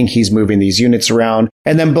coordinating. He's moving these units around.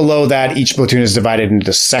 And then below that, each platoon is divided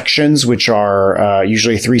into sections, which are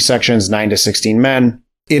usually 3 sections, 9 to 16 men.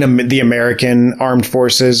 In the American armed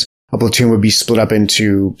forces, a platoon would be split up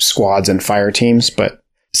into squads and fire teams, but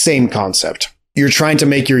same concept. You're trying to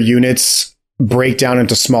make your units break down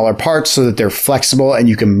into smaller parts so that they're flexible and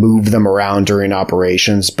you can move them around during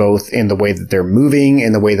operations, both in the way that they're moving,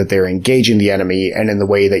 in the way that they're engaging the enemy, and in the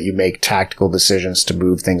way that you make tactical decisions to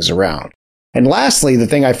move things around. And lastly, the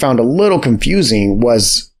thing I found a little confusing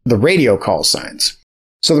was the radio call signs.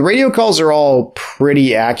 So the radio calls are all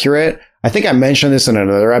pretty accurate. I think I mentioned this in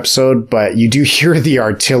another episode, but you do hear the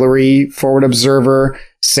artillery forward observer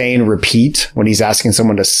saying repeat when he's asking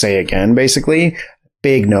someone to say again, basically.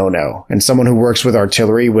 Big no-no. And someone who works with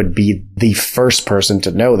artillery would be the first person to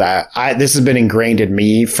know that. This has been ingrained in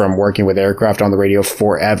me from working with aircraft on the radio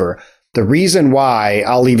forever. The reason why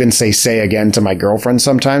I'll even say again to my girlfriend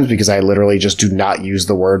sometimes, because I literally just do not use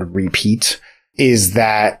the word repeat, is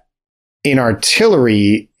that in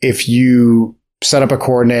artillery, if you set up a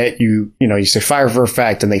coordinate, you say fire for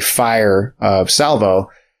effect and they fire a salvo.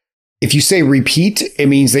 If you say repeat, it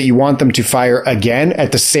means that you want them to fire again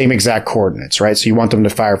at the same exact coordinates, right? So you want them to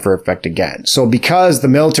fire for effect again. So because the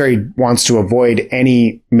military wants to avoid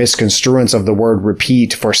any misconstruence of the word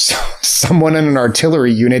repeat for someone in an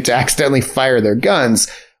artillery unit to accidentally fire their guns,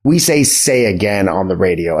 we say again on the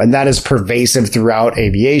radio. And that is pervasive throughout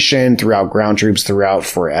aviation, throughout ground troops, throughout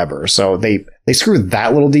forever. So they screwed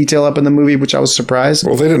that little detail up in the movie, which I was surprised.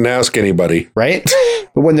 Well, they didn't ask anybody. Right?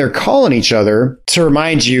 But when they're calling each other, to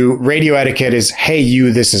remind you, radio etiquette is, hey,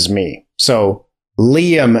 you, this is me. So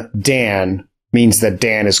Liam, Dan means that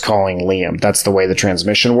Dan is calling Liam. That's the way the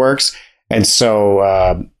transmission works. And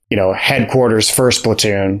so, headquarters, first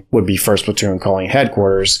platoon would be first platoon calling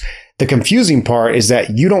headquarters. The confusing part is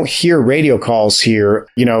that you don't hear radio calls here,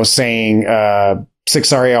 saying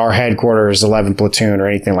 6 RAR headquarters, 11 platoon or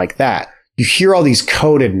anything like that. You hear all these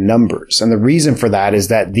coded numbers. And the reason for that is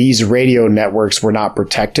that these radio networks were not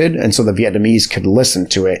protected. And so the Vietnamese could listen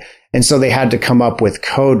to it. And so they had to come up with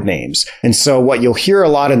code names. And so what you'll hear a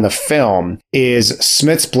lot in the film is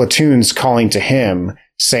Smith's platoons calling to him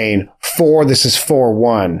saying 4, this is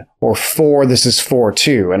 4-1 or 4, this is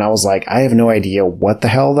 4-2. And I was like, I have no idea what the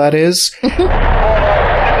hell that is.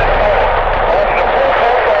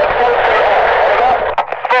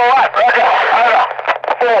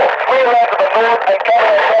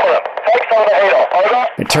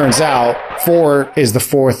 It turns out 4 is the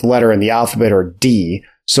 4th letter in the alphabet, or D.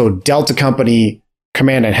 So Delta Company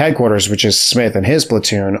command and headquarters, which is Smith and his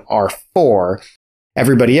platoon, are 4.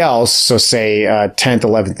 Everybody else, so say 10th,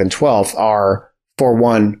 11th, and 12th, are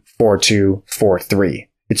 4-1, 4-2, 4-3.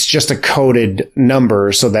 It's just a coded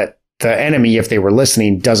number so that the enemy, if they were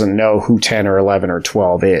listening, doesn't know who 10 or 11 or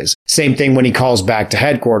 12 is. Same thing when he calls back to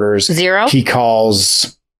headquarters. 0? He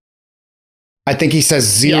calls... I think he says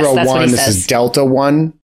 0-1. This is Delta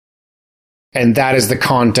 1. And that is the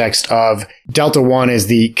context of Delta 1 is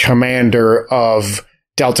the commander of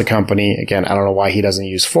Delta Company. Again, I don't know why he doesn't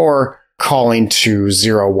use 4, calling to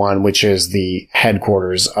 0-1, which is the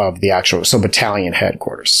headquarters of the actual, so battalion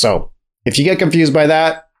headquarters. So if you get confused by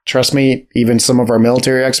that, trust me, even some of our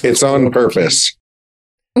military experts. It's on purpose.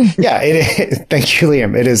 Yeah, it is. Thank you,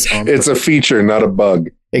 Liam. It is. It's a feature, not a bug.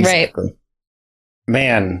 Exactly. Right.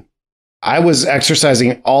 Man. I was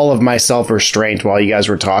exercising all of my self-restraint while you guys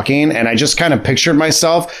were talking, and I just kind of pictured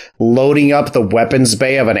myself loading up the weapons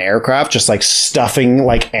bay of an aircraft, just like stuffing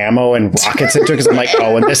like ammo and rockets into it, because I'm like,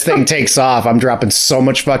 oh, when this thing takes off, I'm dropping so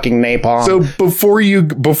much fucking napalm. So before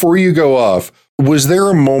you go off, was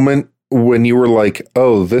there a moment when you were like,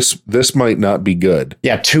 oh, this might not be good?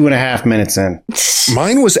 Yeah, 2.5 minutes in.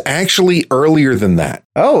 Mine was actually earlier than that.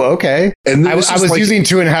 Oh, okay. And I was like, using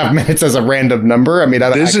 2.5 minutes as a random number. I mean,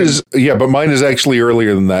 but mine is actually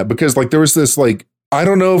earlier than that, because like there was this, like, I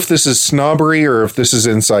don't know if this is snobbery or if this is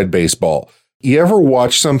inside baseball. You ever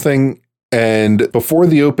watch something And before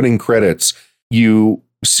the opening credits, you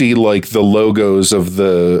see like the logos of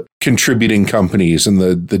the contributing companies and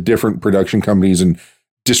the different production companies and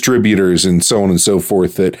distributors and so on and so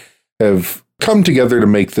forth that have come together to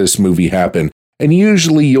make this movie happen. And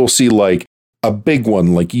usually you'll see like a big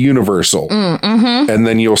one like Universal. Mm-hmm. And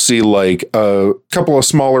then you'll see like a couple of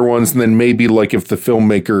smaller ones. And then maybe like if the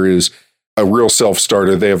filmmaker is a real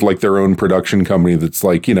self-starter, they have like their own production company that's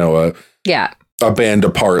like, you know, a band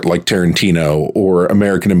apart like Tarantino or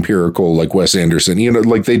American Empirical like Wes Anderson. You know,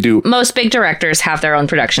 like they do. Most big directors have their own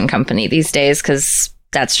production company these days because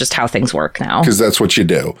that's just how things work now. Because that's what you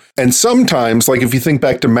do. And sometimes, like if you think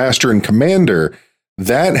back to Master and Commander,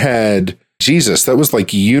 that had, Jesus, that was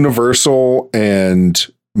like Universal and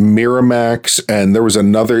Miramax. And there was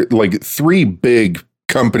another, like 3 big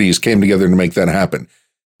companies came together to make that happen.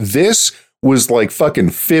 This was like fucking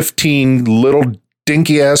 15 little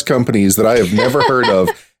dinky ass companies that I have never heard of.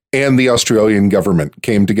 And the Australian government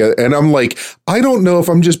came together. And I'm like, I don't know if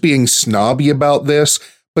I'm just being snobby about this,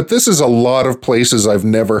 but this is a lot of places I've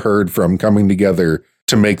never heard from coming together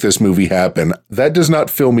to make this movie happen. That does not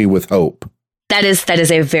fill me with hope. That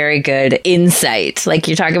is a very good insight. Like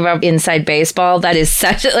you're talking about inside baseball. That is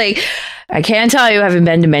such a, like, I can't tell you, I haven't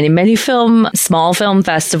been to many small film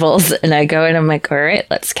festivals. And I go and I'm like, all right,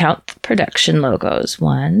 let's count the production logos.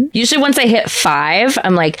 1. Usually once I hit 5,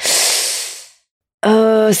 I'm like,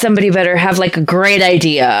 oh, somebody better have like a great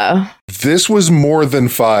idea. This was more than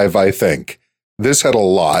 5, I think. This had a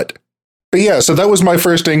lot. But yeah, so that was my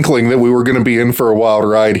first inkling that we were going to be in for a wild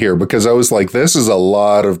ride here, because I was like, this is a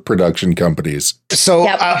lot of production companies. So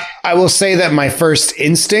Yep. I will say that my first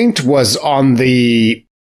instinct was on the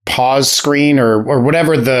pause screen or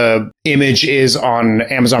whatever the image is on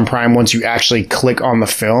Amazon Prime. Once you actually click on the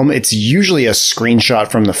film, it's usually a screenshot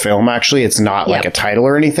from the film. Actually, it's not like a title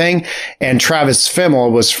or anything. And Travis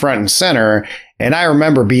Fimmel was front and center. And I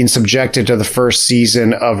remember being subjected to the first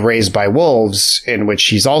season of Raised by Wolves, in which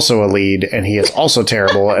he's also a lead and he is also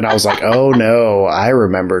terrible. And I was like, oh no, I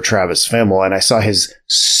remember Travis Fimmel. And I saw his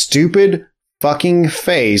stupid fucking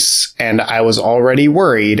face and I was already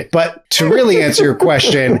worried. But to really answer your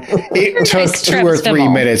question, it took 2 or 3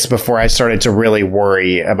 minutes before I started to really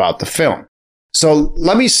worry about the film. So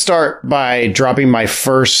let me start by dropping my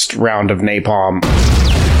first round of napalm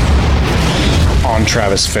on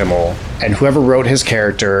Travis Fimmel and whoever wrote his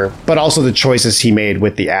character, but also the choices he made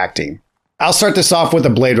with the acting. I'll start this off with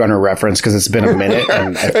a Blade Runner reference because it's been a minute.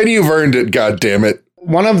 And you've earned it, goddammit.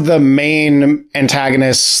 One of the main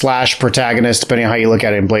antagonists / protagonists, depending on how you look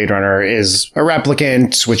at it in Blade Runner, is a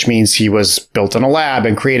replicant, which means he was built in a lab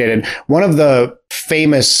and created. And one of the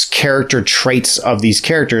famous character traits of these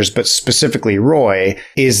characters, but specifically Roy,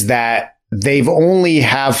 is that they've only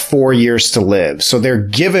have 4 years to live. So they're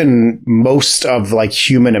given most of like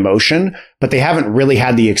human emotion, but they haven't really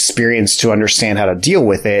had the experience to understand how to deal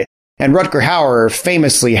with it. And Rutger Hauer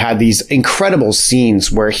famously had these incredible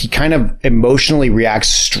scenes where he kind of emotionally reacts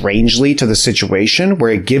strangely to the situation,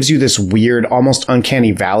 where it gives you this weird, almost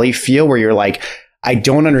uncanny valley feel where you're like, I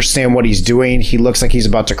don't understand what he's doing. He looks like he's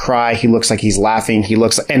about to cry. He looks like he's laughing.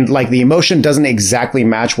 And like the emotion doesn't exactly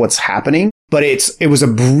match what's happening. But it was a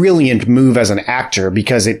brilliant move as an actor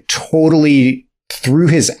because it totally, through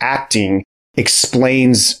his acting,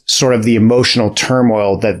 explains sort of the emotional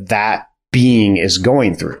turmoil that being is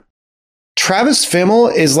going through. Travis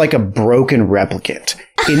Fimmel is like a broken replicant.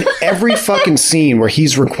 In every fucking scene where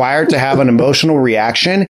he's required to have an emotional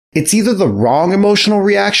reaction, it's either the wrong emotional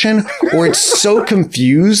reaction or it's so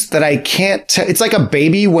confused that I can't tell. It's like a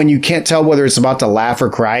baby when you can't tell whether it's about to laugh or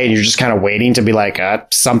cry and you're just kind of waiting to be like,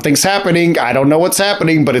 something's happening. I don't know what's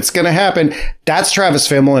happening, but it's going to happen. That's Travis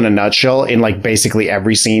Fimmel in a nutshell in like basically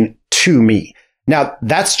every scene to me. Now,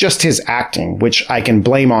 that's just his acting, which I can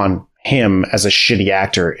blame on him as a shitty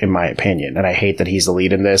actor, in my opinion. And I hate that he's the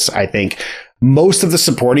lead in this. I think most of the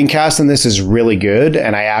supporting cast in this is really good.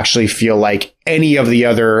 And I actually feel like any of the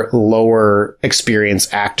other lower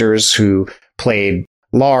experienced actors who played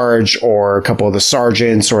Large or a couple of the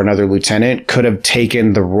sergeants or another lieutenant could have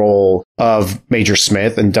taken the role of Major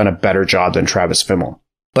Smith and done a better job than Travis Fimmel.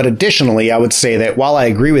 But additionally, I would say that while I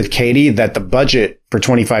agree with Katie that the budget for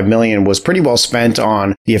 $25 million was pretty well spent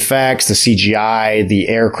on the effects, the CGI, the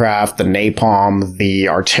aircraft, the napalm, the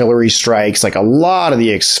artillery strikes, like a lot of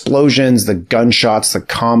the explosions, the gunshots, the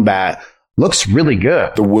combat looks really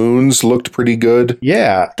good. The wounds looked pretty good.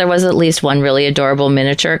 Yeah. There was at least one really adorable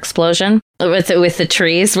miniature explosion with the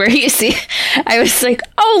trees where you see, I was like,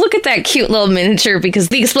 oh, look at that cute little miniature, because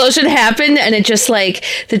the explosion happened and it just like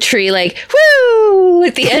the tree like, woo,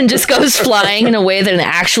 at the end just goes flying in a way that an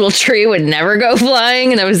actual tree would never go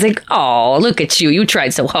flying. And I was like, oh, look at you. You tried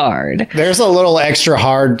so hard. There's a little extra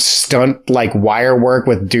hard stunt, like wire work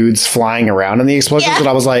with dudes flying around in the explosions. And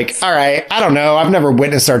I was like, all right, I don't know. I've never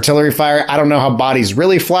witnessed artillery fire. I don't know how bodies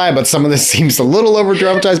really fly, but some of this seems a little over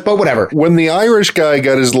dramatized, but whatever. When the Irish guy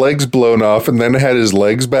got his legs blown off and then had his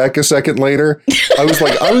legs back a second later, I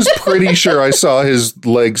was pretty sure I saw his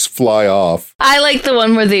legs fly off. I like the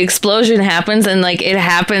one where the explosion happens and like it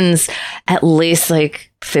happens at least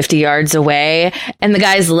like 50 yards away and the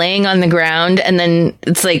guy's laying on the ground and then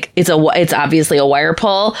it's like it's obviously a wire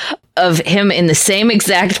pull of him in the same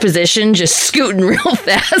exact position just scooting real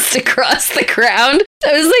fast across the ground.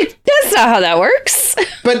 I was like, that's not how that works.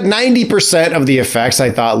 But 90% of the effects I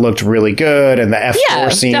thought looked really good, and the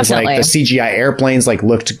F-4 scenes, definitely. like the CGI airplanes, like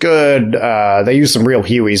looked good. They used some real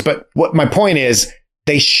Hueys. But what my point is,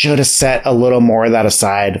 they should have set a little more of that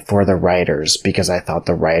aside for the writers, because I thought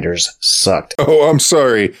the writers sucked. Oh, I'm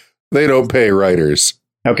sorry. They don't pay writers.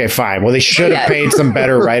 Okay, fine. Well, they should have paid some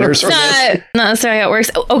better writers for this. Not necessarily how it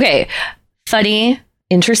works. Okay. Funny,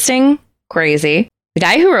 interesting, crazy. The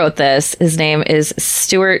guy who wrote this, his name is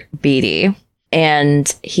Stuart Beattie,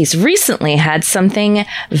 and he's recently had something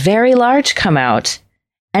very large come out,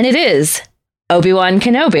 and it is Obi-Wan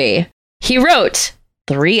Kenobi. He wrote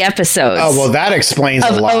 3 episodes. Oh, well, that explains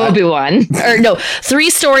a lot. Obi-Wan. 3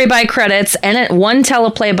 story by credits, and 1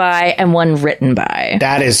 teleplay by, and 1 written by.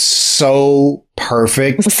 That is so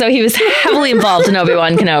perfect. So he was heavily involved in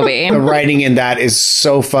Obi-Wan Kenobi. The writing in that is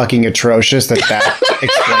so fucking atrocious that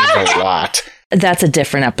explains a lot. That's a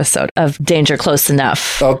different episode of Danger Close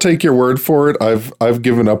Enough. I'll take your word for it. I've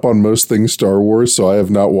given up on most things Star Wars, so I have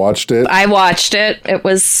not watched it. I watched it. It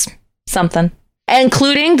was something.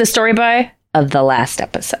 Including the story by of the last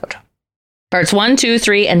episode. Parts 1, 2,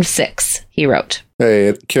 3, and 6, he wrote. Hey,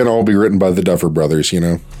 it can all be written by the Duffer Brothers, you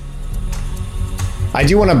know? I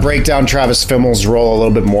do want to break down Travis Fimmel's role a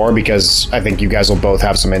little bit more because I think you guys will both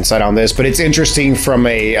have some insight on this, but it's interesting from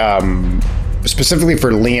a, specifically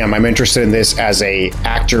for Liam, I'm interested in this as a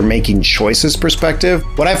actor making choices perspective.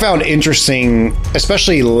 What I found interesting,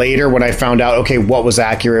 especially later when I found out, okay, what was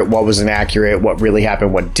accurate, what was inaccurate, what really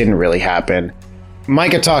happened, what didn't really happen.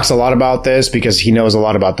 Micah talks a lot about this because he knows a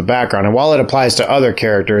lot about the background. And while it applies to other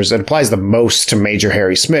characters, it applies the most to Major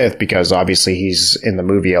Harry Smith because obviously he's in the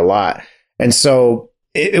movie a lot. And so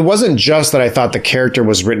it wasn't just that I thought the character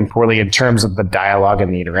was written poorly in terms of the dialogue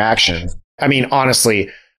and the interaction. I mean, honestly,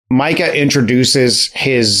 Micah introduces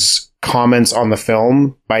his comments on the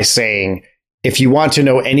film by saying, if you want to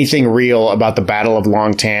know anything real about the Battle of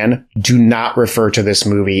Long Tan, do not refer to this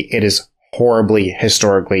movie. It is horribly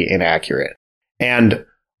historically inaccurate. And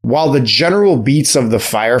while the general beats of the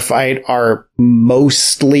firefight are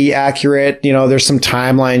mostly accurate, you know, there's some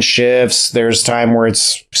timeline shifts. There's time where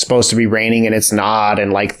it's supposed to be raining and it's not.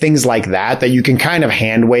 And like things like that you can kind of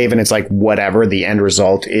hand wave and it's like, whatever, the end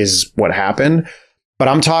result is what happened. But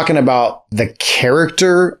I'm talking about the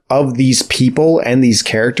character of these people and these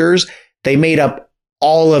characters. They made up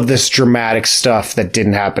all of this dramatic stuff that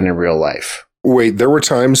didn't happen in real life. Wait, there were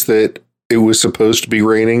times that it was supposed to be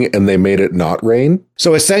raining and they made it not rain?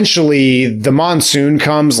 So essentially, the monsoon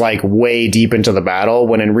comes like way deep into the battle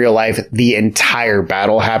when in real life, the entire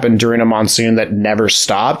battle happened during a monsoon that never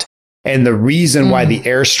stopped. And the reason why the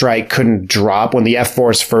airstrike couldn't drop when the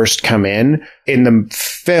F-4s first come in the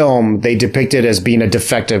film, they depict it as being a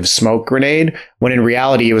defective smoke grenade, when in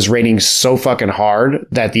reality, it was raining so fucking hard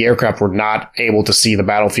that the aircraft were not able to see the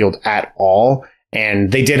battlefield at all.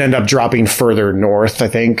 And they did end up dropping further north, I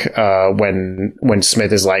think, when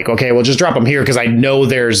Smith is like, okay, well, just drop them here because I know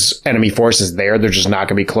there's enemy forces there. They're just not going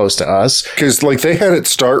to be close to us. Because, like, they had it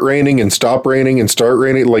start raining and stop raining and start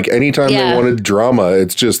raining. Like, anytime they wanted drama,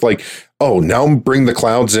 it's just like, oh, now bring the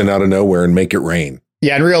clouds in out of nowhere and make it rain.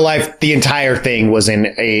 Yeah, in real life, the entire thing was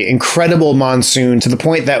in a incredible monsoon to the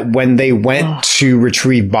point that when they went to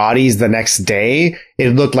retrieve bodies the next day,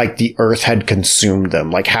 it looked like the earth had consumed them.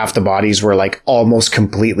 Like half the bodies were like almost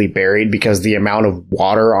completely buried because the amount of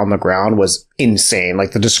water on the ground was insane.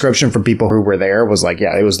 Like the description for people who were there was like,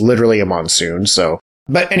 yeah, it was literally a monsoon. So,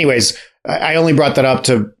 but anyways, I only brought that up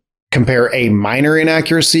to compare a minor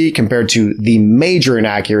inaccuracy compared to the major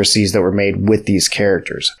inaccuracies that were made with these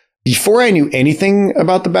characters. Before I knew anything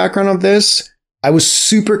about the background of this, I was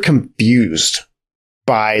super confused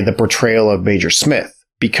by the portrayal of Major Smith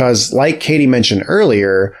because, like Katie mentioned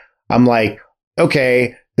earlier, I'm like,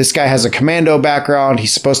 okay, this guy has a commando background.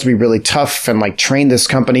 He's supposed to be really tough and like train this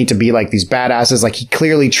company to be like these badasses. Like he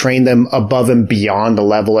clearly trained them above and beyond the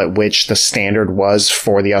level at which the standard was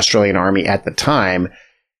for the Australian Army at the time.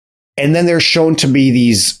 And then they're shown to be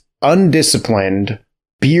these undisciplined,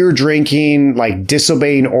 beer drinking, like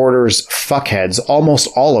disobeying orders fuckheads, almost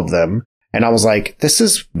all of them. And I was like, this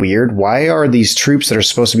is weird. Why are these troops that are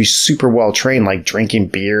supposed to be super well trained, like drinking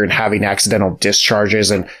beer and having accidental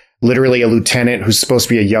discharges, and literally a lieutenant who's supposed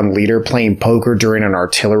to be a young leader playing poker during an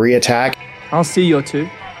artillery attack? I'll see your 2,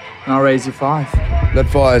 and I'll raise you 5. That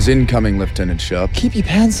fire's incoming, Lieutenant Sharp. Keep your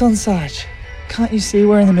pants on, Sarge. Can't you see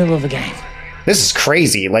we're in the middle of a game? This is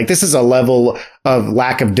crazy. Like, this is a level of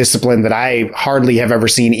lack of discipline that I hardly have ever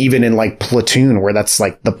seen, even in like Platoon, where that's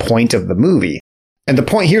like the point of the movie. And the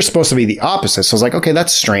point here is supposed to be the opposite. So I was like, okay,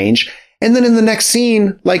 that's strange. And then in the next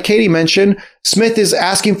scene, like Katie mentioned, Smith is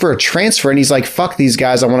asking for a transfer and he's like, fuck these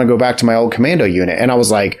guys. I want to go back to my old commando unit. And I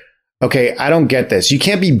was like, okay, I don't get this. You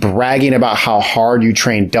can't be bragging about how hard you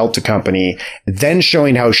train Delta Company, then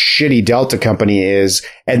showing how shitty Delta Company is,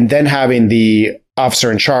 and then having the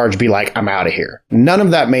officer in charge be like, I'm out of here. None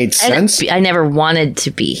of that made sense. I never wanted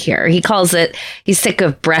to be here. He calls it, he's sick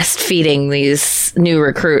of breastfeeding these new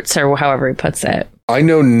recruits, or however he puts it. I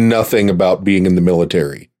know nothing about being in the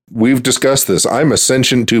military. We've discussed this. I'm a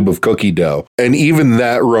sentient tube of cookie dough. And even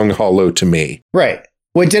that rung hollow to me. Right.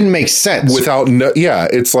 Well, it didn't make sense.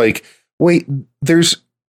 It's like, wait,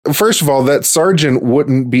 first of all, that sergeant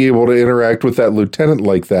wouldn't be able to interact with that lieutenant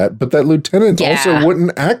like that, but that lieutenant also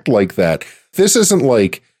wouldn't act like that. This isn't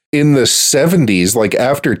like in the 70s, like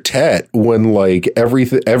after Tet, when like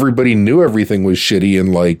everybody knew everything was shitty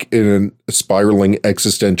and like in a spiraling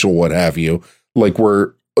existential what have you, like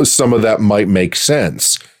where some of that might make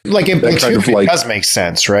sense. Like in Platoon, it does make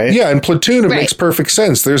sense, right? Yeah, in Platoon, it makes perfect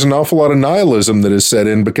sense. There's an awful lot of nihilism that is set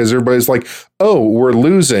in because everybody's like, oh, we're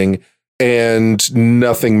losing and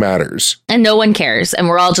nothing matters. And no one cares. And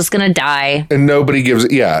we're all just going to die. And nobody gives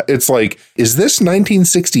it. Yeah, it's like, is this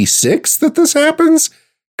 1966 that this happens?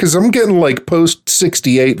 Because I'm getting like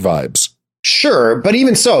post-68 vibes. Sure, but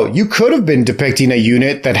even so, you could have been depicting a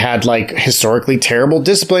unit that had like historically terrible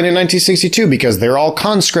discipline in 1962 because they're all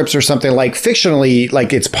conscripts or something. Like fictionally,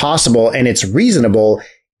 like it's possible and it's reasonable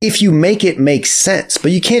if you make it make sense, but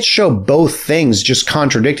you can't show both things just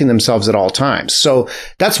contradicting themselves at all times. So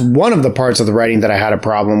that's one of the parts of the writing that I had a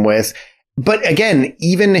problem with. But again,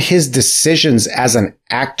 even his decisions as an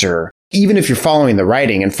actor, even if you're following the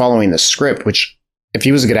writing and following the script, which if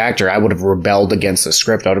he was a good actor, I would have rebelled against the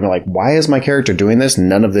script. I would have been like, why is my character doing this?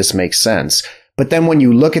 None of this makes sense. But then when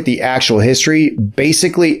you look at the actual history,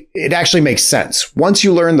 basically, it actually makes sense. Once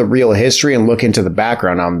you learn the real history and look into the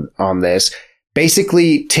background on this,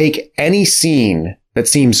 basically take any scene that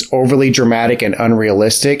seems overly dramatic and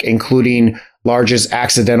unrealistic, including Large's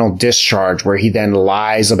accidental discharge, where he then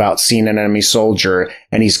lies about seeing an enemy soldier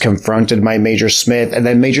and he's confronted by Major Smith, and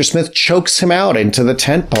then Major Smith chokes him out into the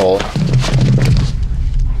tent pole.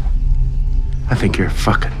 I think you're a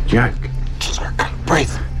fucking joke. Sir, breathe.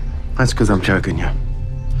 That's because I'm joking you.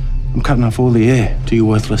 I'm cutting off all the air to your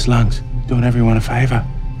worthless lungs, doing everyone a favor.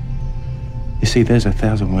 You see, there's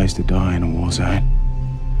 1,000 ways to die in a war zone.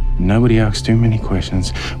 Nobody asks too many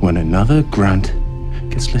questions when another grunt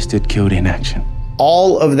gets listed killed in action.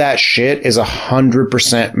 All of that shit is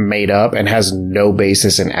 100% made up and has no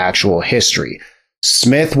basis in actual history.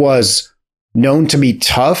 Smith was known to be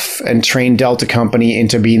tough and trained Delta Company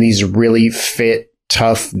into being these really fit,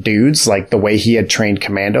 tough dudes, like the way he had trained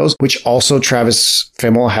commandos, which also Travis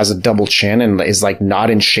Fimmel has a double chin and is like not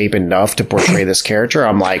in shape enough to portray this character.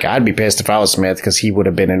 I'm like, I'd be pissed if I was Smith because he would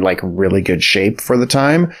have been in like really good shape for the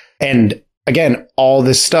time. And again, all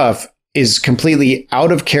this stuff is completely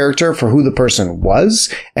out of character for who the person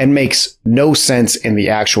was and makes no sense in the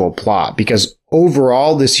actual plot, because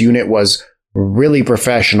overall this unit was really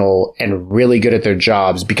professional and really good at their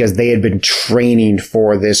jobs because they had been training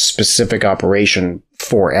for this specific operation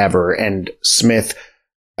forever. And Smith,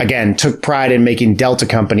 again, took pride in making Delta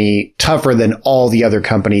Company tougher than all the other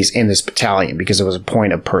companies in this battalion because it was a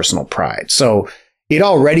point of personal pride. So it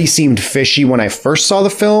already seemed fishy when I first saw the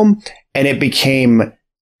film, and it became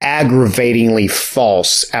aggravatingly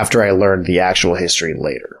false after I learned the actual history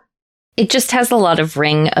later. It just has a lot of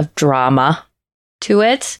ring of drama to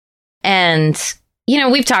it. And, you know,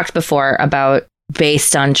 we've talked before about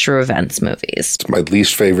based on true events movies. It's my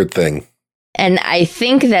least favorite thing. And I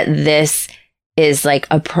think that this is like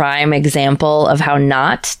a prime example of how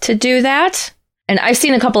not to do that. And I've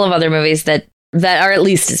seen a couple of other movies that are at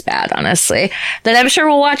least as bad, honestly, that I'm sure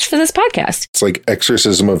we'll watch for this podcast. It's like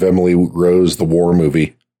Exorcism of Emily Rose, the war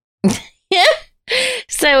movie. Yeah.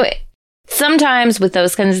 So sometimes with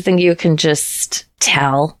those kinds of things, you can just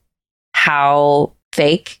tell how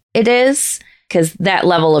fake it is, because that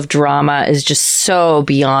level of drama is just so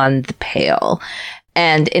beyond the pale.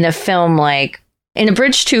 And in a film like In a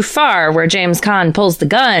Bridge Too Far, where James Caan pulls the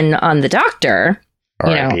gun on the doctor,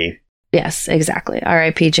 R.I.P. Yes, exactly.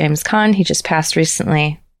 R.I.P. James Caan. He just passed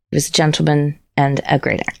recently. He was a gentleman and a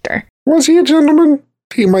great actor. Was he a gentleman?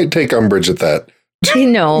 He might take umbrage at that.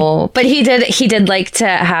 No, but he did like to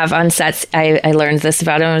have on sets. I learned this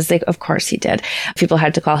about him. I was like, of course he did. People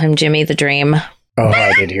had to call him Jimmy the Dream. Oh,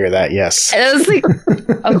 I did hear that. Yes. And I was like,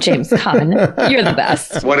 oh, James Caan, you're the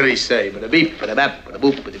best. What did he say? Ba-da-beep, ba-da-bap,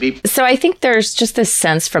 ba-da-boop, ba-da-beep. So I think there's just this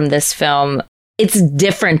sense from this film. It's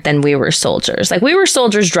different than We Were Soldiers. Like We Were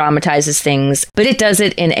Soldiers dramatizes things, but it does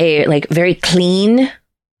it in a like very clean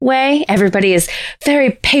way. Everybody is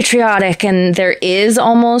very patriotic and there is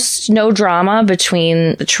almost no drama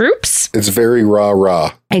between the troops. It's very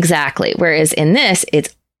rah-rah. Exactly. Whereas in this,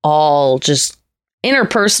 it's all just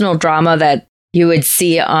interpersonal drama that you would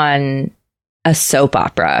see on a soap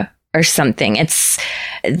opera or something.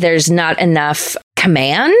 There's not enough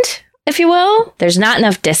command, if you will. There's not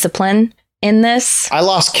enough discipline in this. I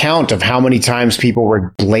lost count of how many times people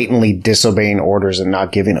were blatantly disobeying orders and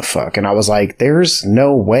not giving a fuck. And I was like, there's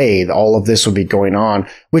no way all of this would be going on.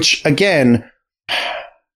 Which, again,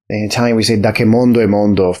 in Italian we say da che mondo è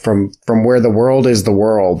mondo, from where the world is the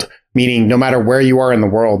world. Meaning, no matter where you are in the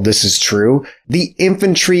world, this is true. The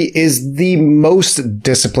infantry is the most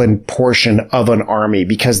disciplined portion of an army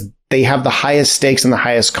because they have the highest stakes and the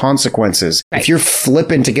highest consequences. Right. If you're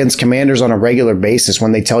flippant against commanders on a regular basis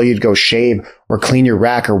when they tell you to go shave or clean your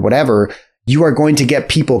rack or whatever, you are going to get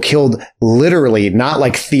people killed literally, not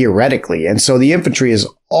like theoretically. And so the infantry is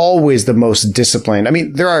always the most disciplined. I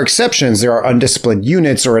mean, there are exceptions. There are undisciplined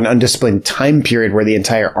units or an undisciplined time period where the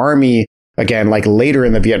entire army, again, like later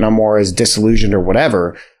in the Vietnam War, is disillusioned or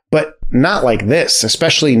whatever, but not like this,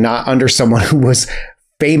 especially not under someone who was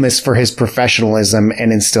famous for his professionalism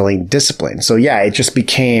and instilling discipline. So yeah, it just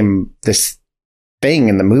became this thing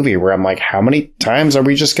in the movie where I'm like, how many times are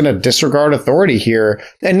we just going to disregard authority here?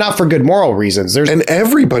 And not for good moral reasons. And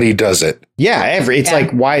everybody does it. Yeah, it's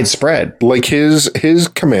like widespread. Like his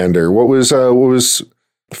commander, what was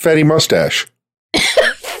Fatty Mustache?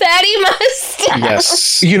 Fatty Mustache.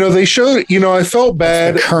 Yes. They showed, I felt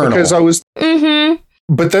bad because I was... Mm-hmm.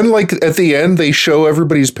 But then, like, at the end, they show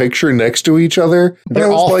everybody's picture next to each other.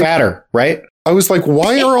 They're all fatter, right? I was like,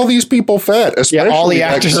 why are all these people fat? Especially all the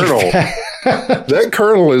actors that colonel. Are fat. That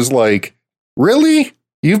colonel is like, really?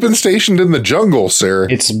 You've been stationed in the jungle, sir.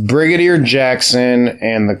 It's Brigadier Jackson,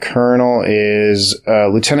 and the colonel is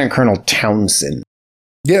Lieutenant Colonel Townsend.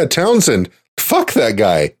 Yeah, Townsend. Fuck that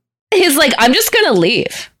guy. He's like, I'm just going to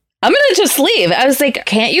leave. I'm going to just leave. I was like,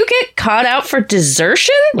 can't you get caught out for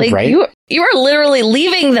desertion? Like, right? You are literally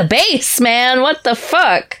leaving the base, man. What the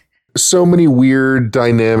fuck? So many weird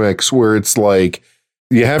dynamics where it's like,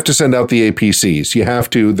 you have to send out the APCs. You have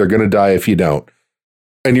to. They're going to die if you don't.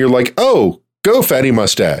 And you're like, oh, go Fatty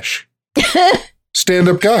Mustache.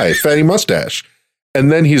 Stand-up guy, Fatty Mustache.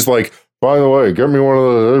 And then he's like, by the way, get me one of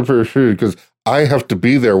those APCs because I have to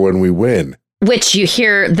be there when we win. Which you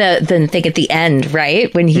hear the thing at the end,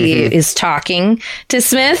 right? When he is talking to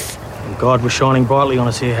Smith. God was shining brightly on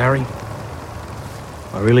us here, Harry.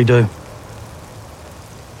 I really do.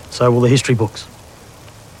 So will the history books.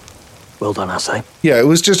 Well done, I say. Yeah, it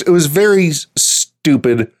was very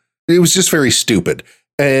stupid. It was just very stupid.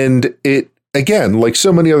 And it, again, like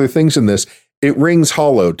so many other things in this, it rings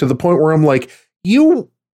hollow to the point where I'm like,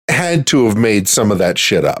 you had to have made some of that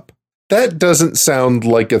shit up. That doesn't sound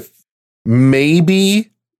like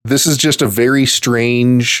maybe this is just a very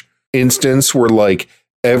strange instance where like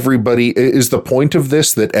everybody is the point of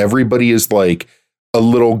this, that everybody is like a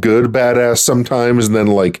little good badass sometimes and then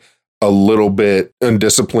like a little bit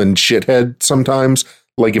undisciplined shithead sometimes.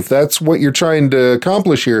 Like if that's what you're trying to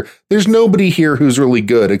accomplish here, there's nobody here who's really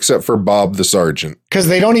good except for Bob the sergeant. Because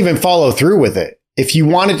they don't even follow through with it. If you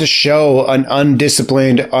wanted to show an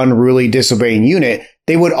undisciplined, unruly, disobeying unit,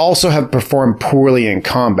 they would also have performed poorly in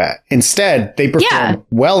combat. Instead, they perform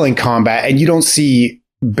well in combat, and you don't see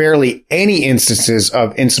barely any instances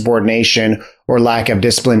of insubordination or lack of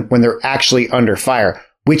discipline when they're actually under fire,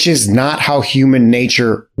 which is not how human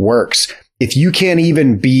nature works. If you can't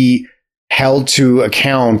even be held to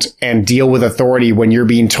account and deal with authority when you're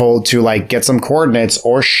being told to like get some coordinates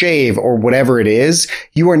or shave or whatever it is,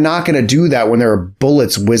 you are not going to do that when there are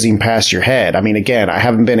bullets whizzing past your head. I mean, again, I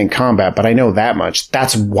haven't been in combat, but I know that much.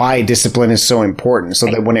 That's why discipline is so important. So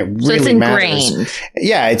that when it really matters,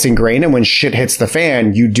 it's ingrained. And when shit hits the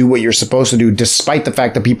fan, you do what you're supposed to do, despite the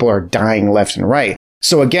fact that people are dying left and right.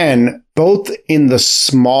 So again, both in the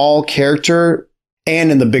small character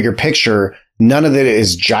and in the bigger picture, none of it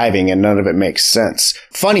is jiving and none of it makes sense.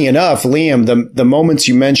 Funny enough, Liam, the moments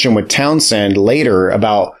you mentioned with Townsend later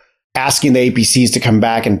about asking the APCs to come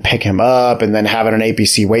back and pick him up and then having an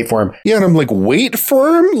APC wait for him. Yeah, and I'm like, wait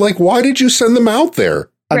for him? Like, why did you send them out there?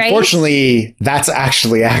 Right? Unfortunately, that's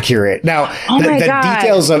actually accurate. Now,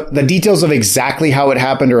 the details of exactly how it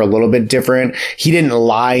happened are a little bit different. He didn't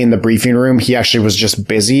lie in the briefing room. He actually was just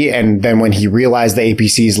busy. And then when he realized the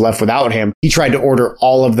APCs left without him, he tried to order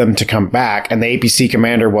all of them to come back. And the APC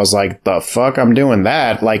commander was like, the fuck, I'm doing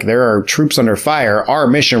that. Like, there are troops under fire. Our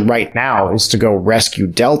mission right now is to go rescue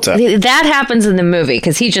Delta. That happens in the movie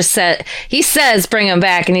because he says, bring him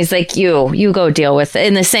back. And he's like, you go deal with it.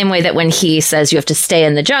 In the same way that when he says you have to stay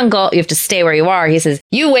in the jungle, you have to stay where you are. He says,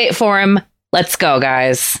 you wait for him. Let's go,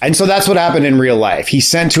 guys. And so that's what happened in real life. He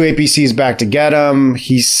sent 2 APCs back to get him.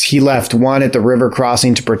 He left one at the river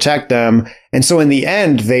crossing to protect them. And so in the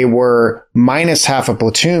end, they were minus half a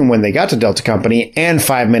platoon when they got to Delta Company and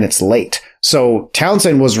 5 minutes late. So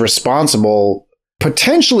Townsend was responsible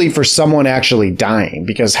potentially for someone actually dying,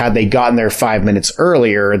 because had they gotten there 5 minutes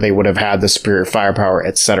earlier, they would have had the superior firepower,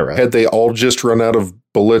 etc. Had they all just run out of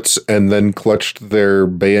bullets and then clutched their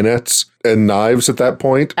bayonets and knives at that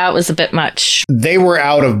point? That was a bit much. They were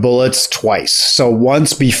out of bullets twice. So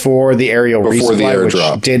once before the aerial resupply,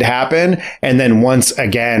 which did happen, and then once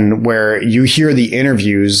again where you hear the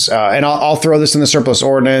interviews, and I'll throw this in the surplus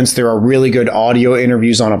ordnance. There are really good audio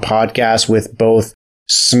interviews on a podcast with both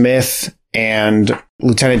Smith and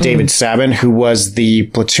Lieutenant David Sabin, who was the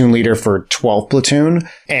platoon leader for 12th Platoon.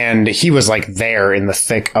 And he was like there in the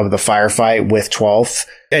thick of the firefight with 12th.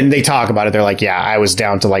 And they talk about it. They're like, yeah, I was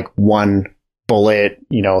down to like 1 bullet,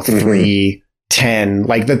 3, 10.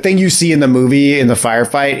 Like the thing you see in the movie in the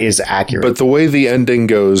firefight is accurate. But the way the ending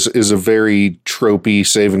goes is a very tropey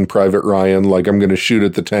Saving Private Ryan. Like, I'm going to shoot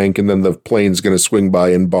at the tank and then the plane's going to swing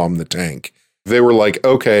by and bomb the tank. They were like,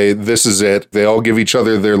 okay, this is it. They all give each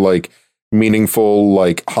other their like meaningful,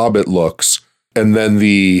 like Hobbit looks. And then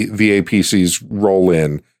the APCs roll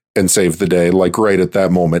in and save the day, like right at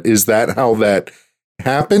that moment. Is that how that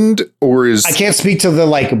happened? Or is... I can't speak to the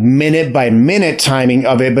like minute by minute timing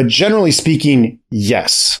of it, but generally speaking,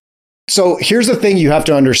 yes. So here's the thing you have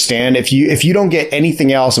to understand. If you don't get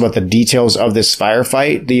anything else about the details of this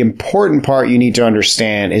firefight, the important part you need to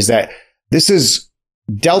understand is that this is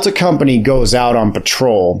Delta Company goes out on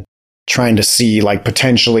patrol trying to see like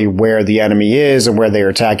potentially where the enemy is and where they're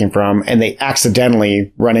attacking from. And they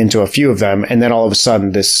accidentally run into a few of them. And then all of a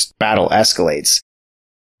sudden this battle escalates.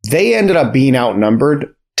 They ended up being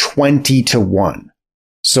outnumbered 20-1.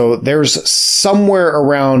 So there's somewhere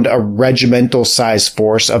around a regimental size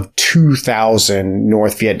force of 2,000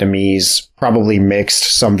 North Vietnamese, probably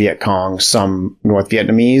mixed, some Viet Cong, some North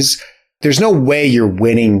Vietnamese. There's no way you're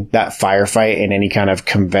winning that firefight in any kind of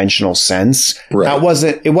conventional sense. Right.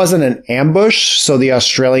 It wasn't an ambush. So the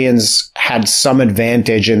Australians had some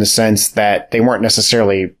advantage in the sense that they weren't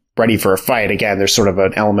necessarily ready for a fight. Again, there's sort of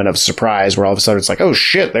an element of surprise where all of a sudden it's like, oh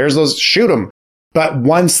shit, there's those, shoot them. But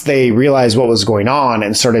once they realized what was going on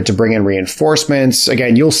and started to bring in reinforcements,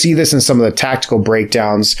 again, you'll see this in some of the tactical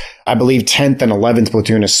breakdowns. I believe 10th and 11th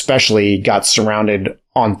Platoon especially got surrounded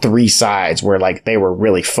on 3 sides where like they were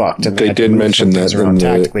really fucked. And they did mention that in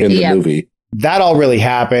the movie. That all really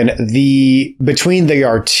happened. Between the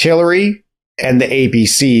artillery and the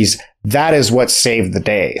APCs, that is what saved the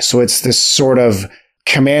day. So it's this sort of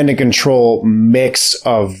command and control mix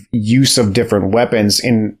of use of different weapons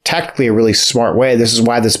in tactically a really smart way. This is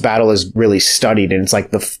why this battle is really studied. And it's like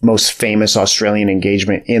the most famous Australian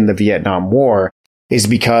engagement in the Vietnam War, is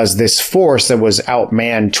because this force that was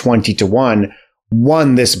outmanned 20-1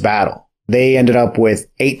 won this battle. They ended up with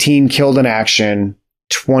 18 killed in action,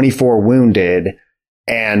 24 wounded,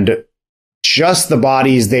 and just the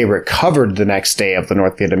bodies they recovered the next day of the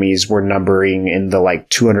North Vietnamese were numbering in the like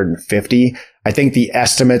 250. I think the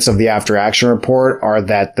estimates of the after action report are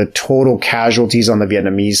that the total casualties on the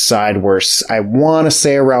Vietnamese side were, I want to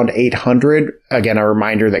say, around 800. Again, a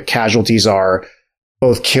reminder that casualties are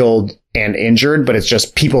both killed and injured, but it's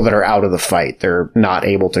just people that are out of the fight. They're not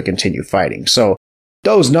able to continue fighting. So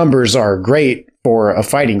those numbers are great for a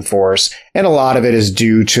fighting force, and a lot of it is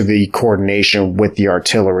due to the coordination with the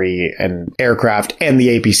artillery and aircraft and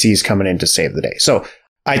the APCs coming in to save the day. So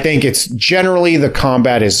I think it's generally the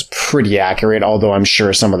combat is pretty accurate, although I'm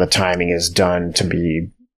sure some of the timing is done to be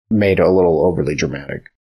made a little overly dramatic.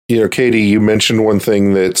 You know, Katie, you mentioned one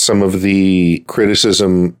thing that some of the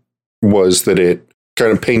criticism was that it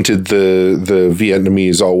kind of painted the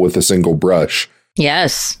Vietnamese all with a single brush.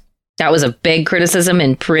 Yes. That was a big criticism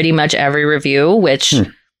in pretty much every review, which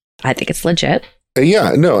I think it's legit.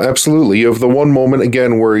 Yeah, no, absolutely. You have the one moment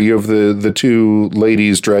again where you have the 2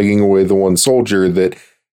 ladies dragging away the one soldier that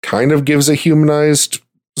kind of gives a humanized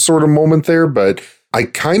sort of moment there. But I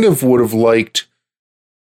kind of would have liked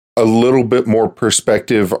a little bit more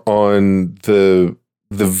perspective on the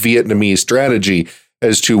Vietnamese strategy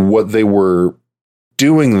as to what they were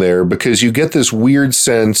doing there, because you get this weird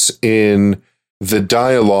sense in the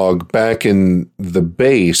dialogue back in the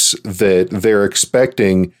base that they're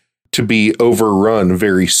expecting to be overrun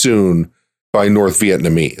very soon by North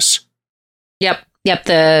Vietnamese. Yep.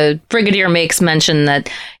 The Brigadier makes mention that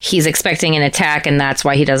he's expecting an attack, and that's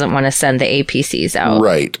why he doesn't want to send the APCs out.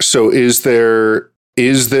 Right. So is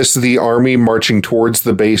this the army marching towards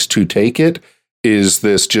the base to take it? Is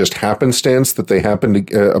this just happenstance that they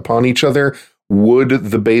happened upon each other? Would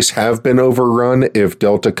the base have been overrun if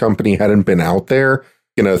Delta Company hadn't been out there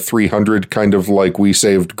in a 300 kind of like we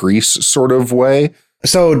saved Greece sort of way?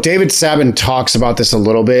 So David Sabin talks about this a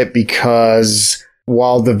little bit, because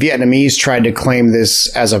while the Vietnamese tried to claim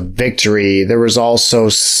this as a victory, there was also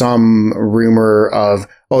some rumor of,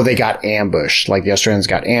 they got ambushed, like the Australians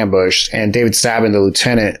got ambushed. And David Sabin, the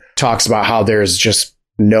lieutenant, talks about how there's just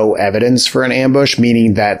no evidence for an ambush,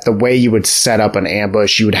 meaning that the way you would set up an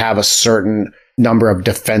ambush, you would have a certain number of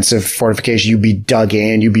defensive fortifications. You'd be dug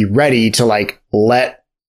in, you'd be ready to like let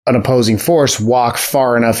an opposing force walk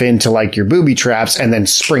far enough into like your booby traps and then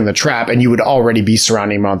spring the trap, and you would already be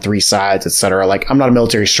surrounding them on three sides, etc. Like, I'm not a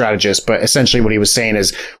military strategist, but essentially what he was saying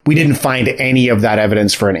is we didn't find any of that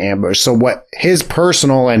evidence for an ambush. So what his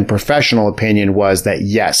personal and professional opinion was that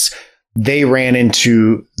yes, they ran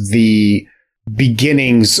into the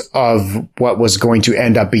beginnings of what was going to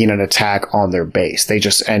end up being an attack on their base. They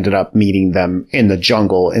just ended up meeting them in the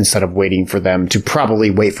jungle instead of waiting for them to probably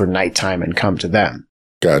wait for nighttime and come to them.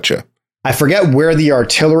 Gotcha. I forget where the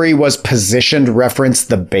artillery was positioned, reference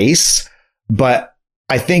the base, but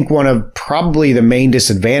I think one of probably the main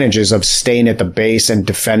disadvantages of staying at the base and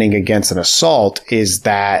defending against an assault is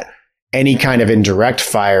that any kind of indirect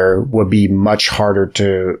fire would be much harder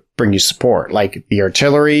to bring you support. Like, the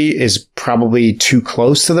artillery is probably too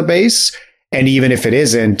close to the base. And even if it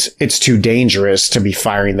isn't, it's too dangerous to be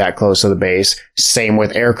firing that close to the base. Same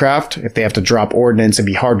with aircraft. If they have to drop ordnance, it'd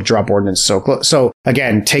be hard to drop ordnance so close. So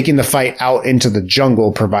again, taking the fight out into the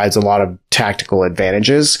jungle provides a lot of tactical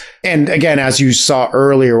advantages. And again, as you saw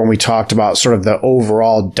earlier when we talked about sort of the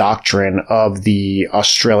overall doctrine of the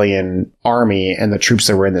Australian army and the troops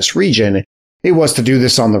that were in this region, it was to do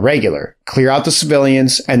this on the regular, clear out the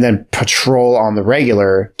civilians and then patrol on the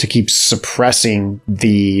regular to keep suppressing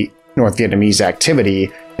the North Vietnamese activity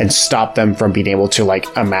and stop them from being able to like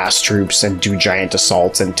amass troops and do giant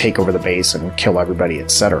assaults and take over the base and kill everybody,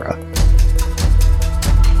 etc.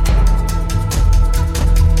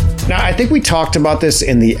 Now, I think we talked about this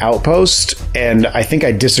in The Outpost, and I think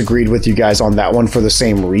I disagreed with you guys on that one for the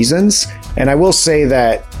same reasons. And I will say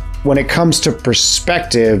that when it comes to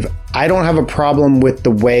perspective, I don't have a problem with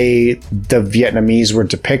the way the Vietnamese were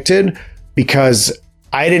depicted, because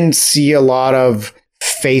I didn't see a lot of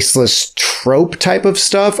faceless trope type of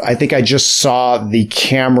stuff. I think I just saw the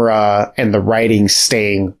camera and the writing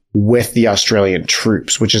staying with the Australian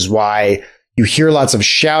troops, which is why you hear lots of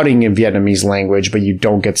shouting in Vietnamese language, but you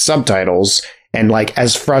don't get subtitles. And like,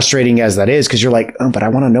 as frustrating as that is, because you're like, oh, but I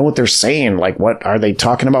want to know what they're saying. Like, what are they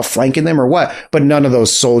talking about, flanking them or what? But none of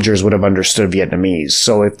those soldiers would have understood Vietnamese.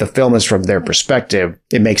 So if the film is from their perspective,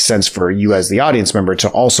 it makes sense for you as the audience member to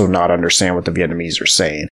also not understand what the Vietnamese are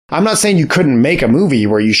saying. I'm not saying you couldn't make a movie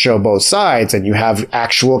where you show both sides and you have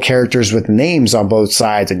actual characters with names on both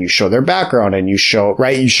sides and you show their background and you show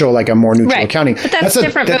like a more neutral accounting. But that's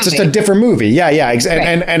just a different movie. Yeah.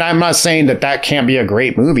 And I'm not saying that can't be a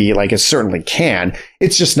great movie. Like, it certainly can.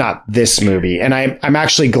 It's just not this movie. And I'm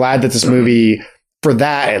actually glad that this movie, for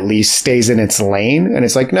that at least, stays in its lane. And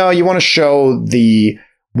it's like, no, you want to show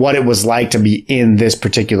what it was like to be in this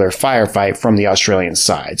particular firefight from the Australian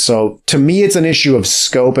side. So to me, it's an issue of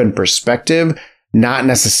scope and perspective, not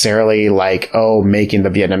necessarily like, making the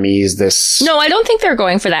Vietnamese this. No, I don't think they're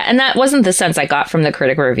going for that. And that wasn't the sense I got from the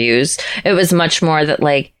critic reviews. It was much more that,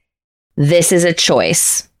 like, this is a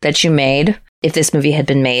choice that you made. If this movie had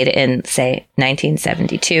been made in, say,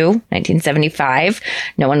 1972, 1975,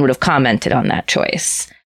 no one would have commented on that choice.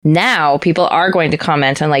 Now people are going to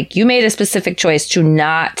comment on, like, you made a specific choice to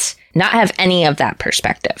not have any of that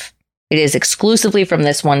perspective. It is exclusively from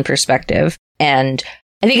this one perspective. And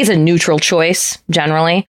I think it's a neutral choice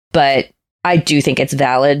generally, but I do think it's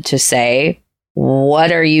valid to say,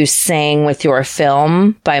 what are you saying with your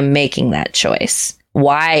film by making that choice?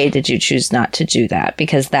 Why did you choose not to do that?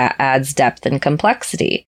 Because that adds depth and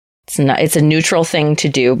complexity. It's a neutral thing to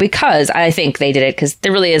do, because I think they did it because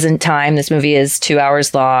there really isn't time. This movie is 2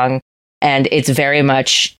 hours long, and it's very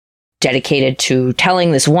much dedicated to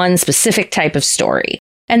telling this one specific type of story.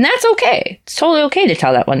 And that's okay. It's totally okay to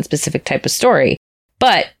tell that one specific type of story.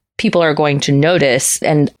 But people are going to notice,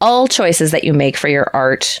 and all choices that you make for your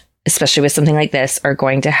art, especially with something like this, are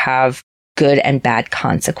going to have good and bad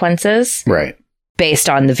consequences. Right. Based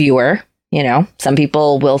on the viewer. You know, some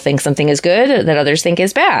people will think something is good that others think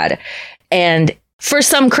is bad. And for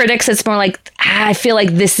some critics, it's more like, I feel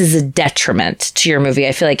like this is a detriment to your movie.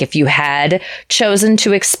 I feel like if you had chosen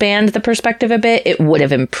to expand the perspective a bit, it would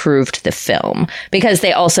have improved the film, because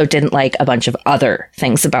they also didn't like a bunch of other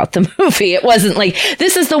things about the movie. It wasn't like,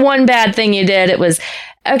 this is the one bad thing you did. It was,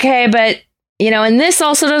 okay, but, you know, and this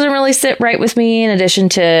also doesn't really sit right with me in addition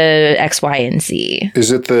to X, Y, and Z.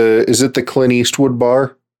 Is it the Clint Eastwood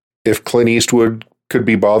bar? If Clint Eastwood could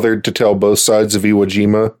be bothered to tell both sides of Iwo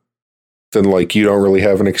Jima, then, like, you don't really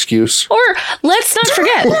have an excuse. Or let's not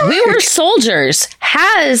forget, We Were Soldiers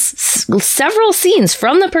has several scenes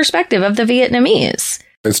from the perspective of the Vietnamese.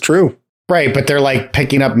 It's true. Right, but they're like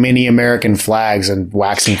picking up mini American flags and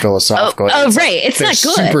waxing philosophical. Right. It's not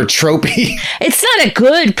good. Super tropey. It's not a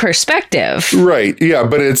good perspective. Right. Yeah,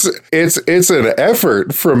 but it's an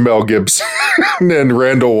effort from Mel Gibson and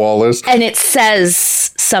Randall Wallace. And it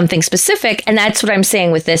says something specific. And that's what I'm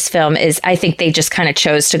saying with this film is I think they just kind of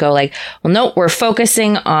chose to go like, well, no, we're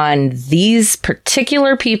focusing on these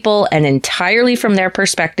particular people and entirely from their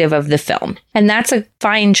perspective of the film. And that's a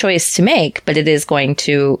fine choice to make, but it is going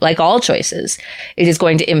to, like all choices, it is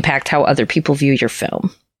going to impact how other people view your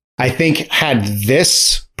film. I think had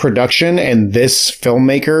this production and this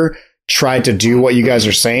filmmaker tried to do what you guys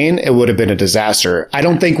are saying, it would have been a disaster. I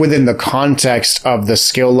don't think within the context of the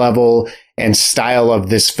skill level and style of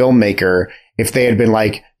this filmmaker, if they had been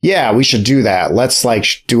like, yeah, we should do that. Let's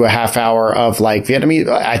like do a half hour of like Vietnamese.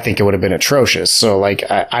 I think it would have been atrocious. So like,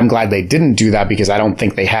 I'm glad they didn't do that because I don't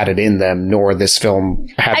think they had it in them, nor this film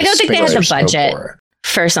had. I don't think they had the budget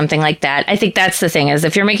for something like that. I think that's the thing is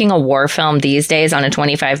if you're making a war film these days on a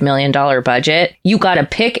 $25 million budget, you got to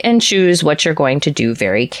pick and choose what you're going to do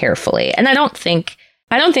very carefully. And I don't think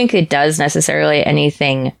it does necessarily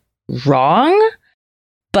anything wrong,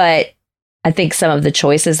 but I think some of the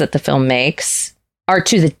choices that the film makes are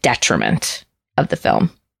to the detriment of the film,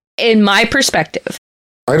 in my perspective.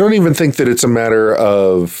 I don't even think that it's a matter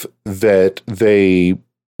of that they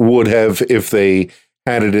would have if they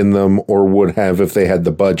had it in them or would have if they had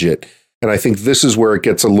the budget. And I think this is where it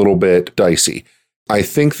gets a little bit dicey. I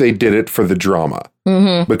think they did it for the drama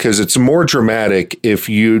because it's more dramatic if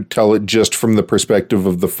you tell it just from the perspective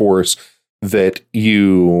of the force that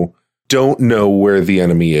you don't know where the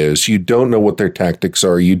enemy is. You don't know what their tactics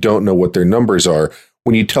are. You don't know what their numbers are.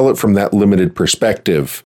 When you tell it from that limited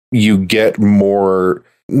perspective, you get more,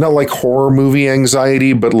 not like horror movie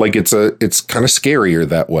anxiety, but like it's kind of scarier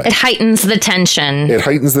that way. It heightens the tension.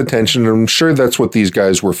 And I'm sure that's what these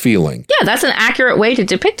guys were feeling. Yeah, that's an accurate way to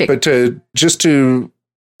depict it. But to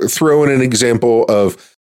throw in an example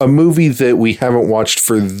of a movie that we haven't watched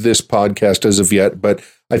for this podcast as of yet, but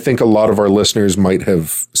I think a lot of our listeners might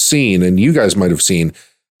have seen, and you guys might have seen,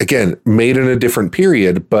 again, made in a different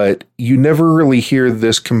period, but you never really hear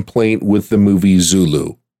this complaint with the movie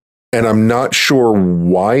Zulu. And I'm not sure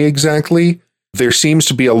why exactly. There seems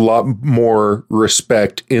to be a lot more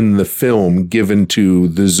respect in the film given to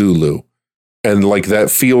the Zulu. And like that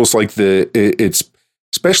feels like it's,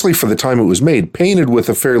 especially for the time it was made, painted with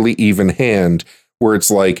a fairly even hand, where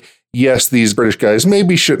it's like, yes, these British guys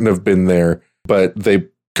maybe shouldn't have been there, but they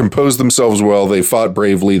composed themselves well, they fought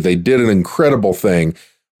bravely, they did an incredible thing,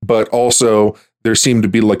 but also there seemed to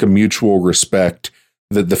be like a mutual respect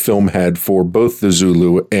that the film had for both the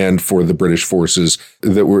Zulu and for the British forces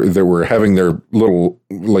that were having their little,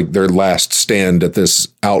 like their last stand at this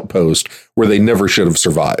outpost where they never should have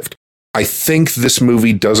survived. I think this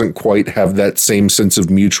movie doesn't quite have that same sense of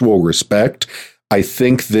mutual respect. I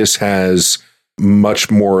think this has much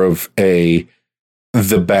more of the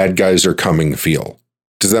bad guys are coming feel.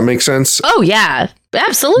 Does that make sense? Oh, yeah,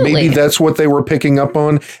 absolutely. Maybe that's what they were picking up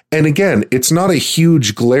on. And again, it's not a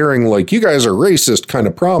huge glaring, like, you guys are racist kind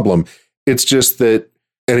of problem. It's just that,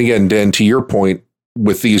 and again, Dan, to your point,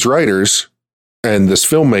 with these writers and this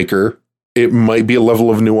filmmaker, it might be a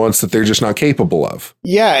level of nuance that they're just not capable of.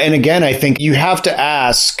 Yeah. And again, I think you have to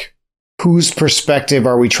ask, whose perspective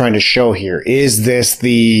are we trying to show here? Is this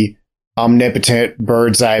the omnipotent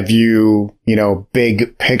bird's eye view,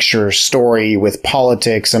 big picture story with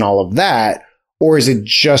politics and all of that? Or is it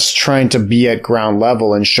just trying to be at ground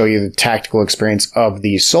level and show you the tactical experience of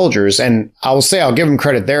these soldiers? And I will say, I'll give them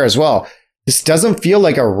credit there as well. This doesn't feel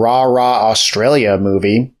like a rah-rah Australia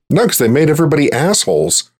movie. No, because they made everybody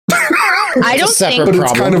assholes. I don't think, but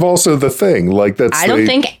it's kind of also the thing. Like I don't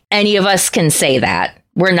think any of us can say that.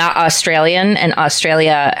 we're not Australian, and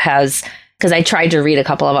Australia has, because I tried to read a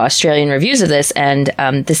couple of Australian reviews of this, and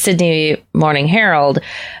the Sydney Morning Herald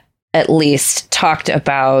at least talked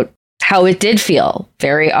about how it did feel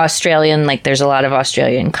very Australian. Like there's a lot of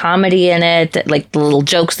Australian comedy in it, like the little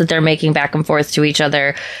jokes that they're making back and forth to each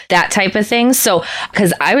other, that type of thing. So,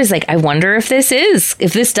 because I was like, I wonder if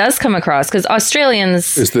this does come across, because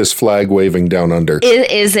Australians... Is this flag waving down under?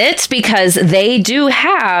 Is it? Because they do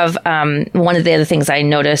have, one of the other things I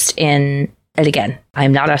noticed and again,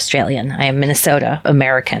 I'm not Australian, I am Minnesota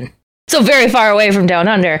American. So very far away from down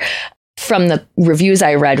under. From the reviews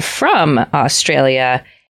I read from Australia,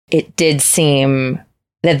 it did seem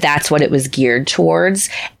that that's what it was geared towards.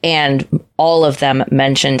 And all of them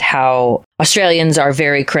mentioned how Australians are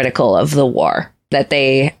very critical of the war, that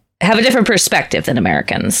they have a different perspective than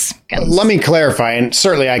Americans. Let me clarify, and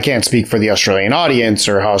certainly I can't speak for the Australian audience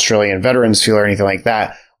or how Australian veterans feel or anything like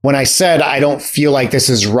that. When I said I don't feel like this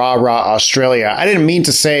is rah-rah Australia, I didn't mean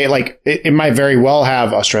to say, like, it might very well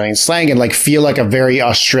have Australian slang and, like, feel like a very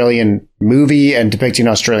Australian movie and depicting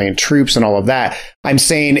Australian troops and all of that. I'm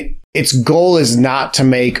saying its goal is not to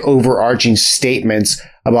make overarching statements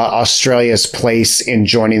about Australia's place in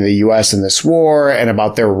joining the U.S. in this war and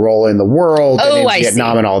about their role in the world and in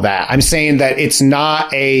Vietnam and all that. I'm saying that it's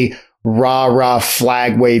not a rah-rah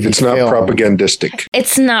flag waving. It's not propagandistic.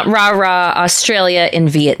 It's not rah-rah Australia in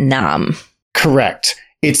Vietnam. Correct.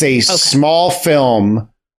 It's a small film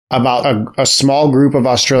about a small group of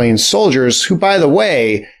Australian soldiers who, by the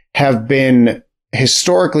way, have been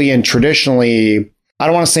historically and traditionally, I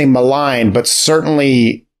don't want to say maligned, but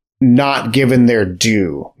certainly not given their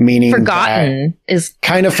due, meaning forgotten is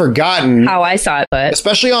kind of forgotten how I saw it, but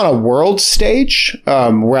especially on a world stage,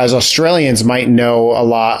 whereas Australians might know a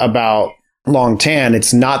lot about Long Tan,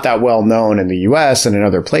 it's not that well known in the US and in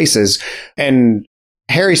other places. And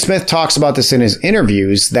Harry Smith talks about this in his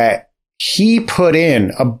interviews, that he put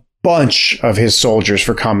in a bunch of his soldiers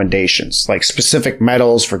for commendations, like specific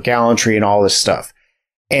medals for gallantry and all this stuff.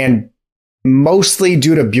 And mostly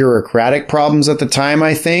due to bureaucratic problems at the time,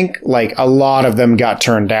 I think. Like, a lot of them got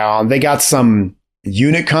turned down. They got some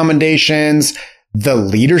unit commendations. The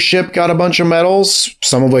leadership got a bunch of medals,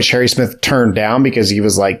 some of which Harry Smith turned down because he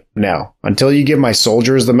was like, no, until you give my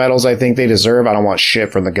soldiers the medals I think they deserve, I don't want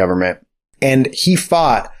shit from the government. And he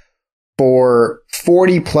fought for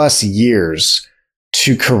 40 plus years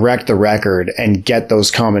to correct the record and get those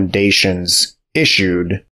commendations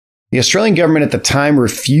issued. The Australian government at the time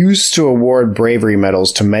refused to award bravery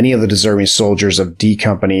medals to many of the deserving soldiers of D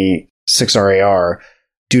Company 6RAR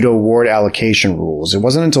due to award allocation rules. It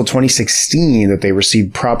wasn't until 2016 that they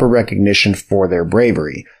received proper recognition for their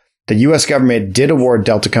bravery. The U.S. government did award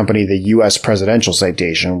Delta Company the U.S. Presidential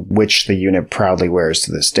Citation, which the unit proudly wears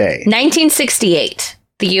to this day. 1968.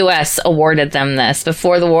 The U.S. awarded them this.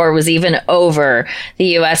 Before the war was even over, the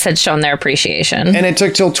U.S. had shown their appreciation. And it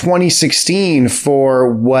took till 2016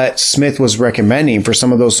 for what Smith was recommending for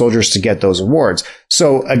some of those soldiers to get those awards.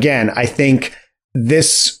 So again, I think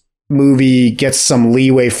this movie gets some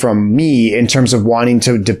leeway from me in terms of wanting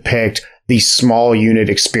to depict the small unit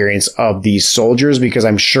experience of these soldiers, because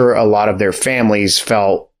I'm sure a lot of their families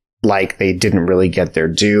felt like they didn't really get their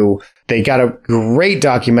due. They got a great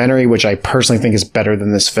documentary, which I personally think is better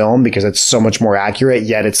than this film because it's so much more accurate,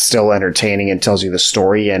 yet it's still entertaining and tells you the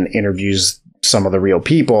story and interviews some of the real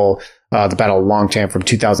people. The Battle of Long Tan from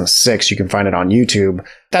 2006. You can find it on YouTube.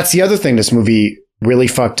 That's the other thing this movie really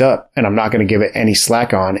fucked up, and I'm not going to give it any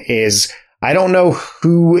slack on, is I don't know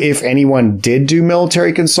who, if anyone, did do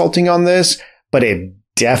military consulting on this, but it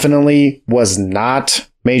definitely was not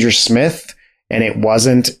Major Smith. And it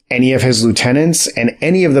wasn't any of his lieutenants and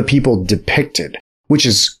any of the people depicted, which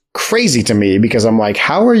is crazy to me because I'm like,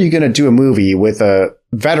 how are you going to do a movie with a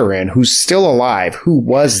veteran who's still alive, who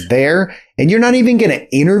was there, and you're not even going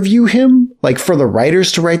to interview him, like, for the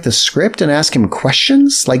writers to write the script and ask him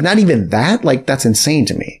questions? Like, not even that? Like, that's insane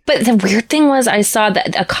to me. But the weird thing was I saw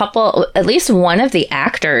that at least one of the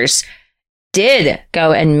actors did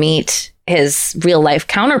go and meet his real life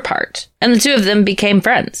counterpart, and the two of them became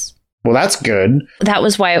friends. Well, that's good. That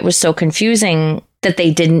was why it was so confusing that they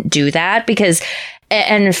didn't do that, because,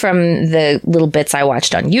 and from the little bits I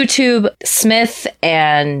watched on YouTube, Smith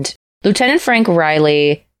and Lieutenant Frank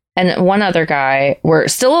Riley and one other guy were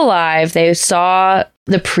still alive. They saw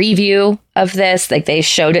the preview of this, like they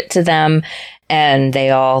showed it to them, and they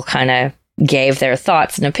all kind of gave their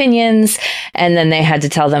thoughts and opinions. And then they had to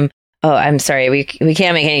tell them, oh, I'm sorry, we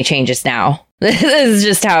can't make any changes now. This is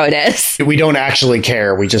just how it is. We don't actually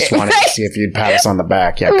care. We just wanted to see if you'd pat us on the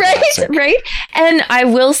back. Yeah, right. And I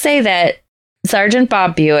will say that Sergeant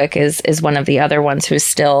Bob Buick is one of the other ones who's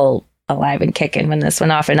still alive and kicking when this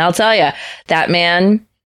went off. And I'll tell you, that man,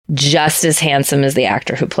 just as handsome as the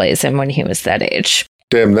actor who plays him when he was that age.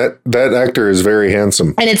 Damn, that actor is very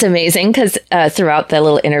handsome. And it's amazing because throughout the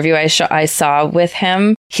little interview I saw with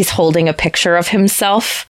him, he's holding a picture of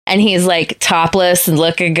himself and he's like topless and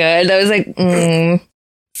looking good. I was like,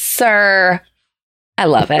 sir, I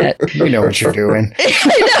love it. You know what you're doing.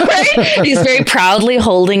 I know, right? He's very proudly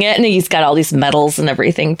holding it, and he's got all these medals and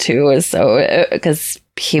everything too. So, because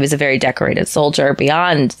he was a very decorated soldier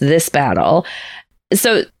beyond this battle.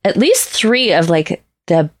 So, at least 3 of like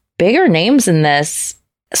the bigger names in this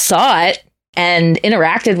saw it and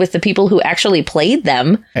interacted with the people who actually played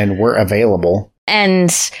them and were available. And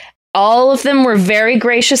all of them were very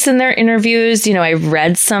gracious in their interviews. You know, I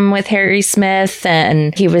read some with Harry Smith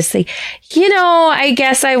and he was like, you know, I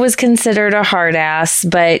guess I was considered a hard ass,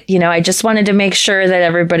 but, you know, I just wanted to make sure that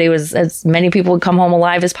everybody was, as many people would come home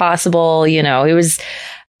alive as possible. You know, it was,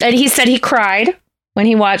 and he said he cried when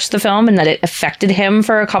he watched the film and that it affected him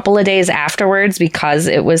for a couple of days afterwards because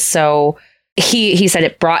it was so, he said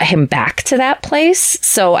it brought him back to that place.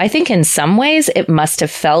 So I think in some ways it must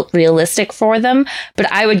have felt realistic for them,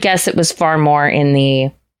 but I would guess it was far more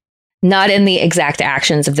not in the exact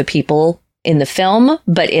actions of the people in the film,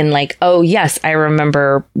 but in like, oh yes, I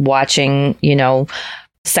remember watching, you know,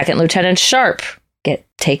 Second Lieutenant Sharp get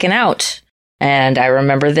taken out. And I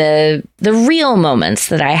remember the real moments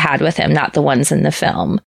that I had with him, not the ones in the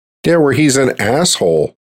film. Yeah, where he's an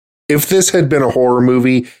asshole. If this had been a horror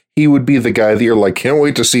movie, he would be the guy that you're like, can't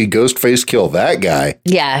wait to see Ghostface kill that guy.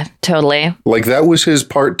 Yeah, totally. Like, that was his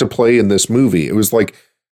part to play in this movie. It was like,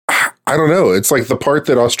 I don't know. It's like the part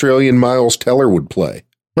that Australian Miles Teller would play.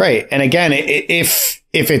 Right. And again, if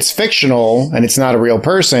it's fictional and it's not a real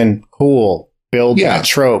person, cool. Build that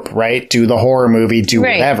trope, right? Do the horror movie, do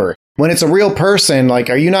whatever. When it's a real person, like,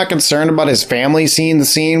 are you not concerned about his family seeing the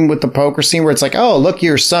scene with the poker scene where it's like, oh, look,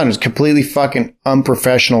 your son is completely fucking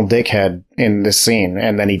unprofessional dickhead in this scene,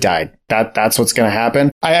 and then he died. That's what's going to happen.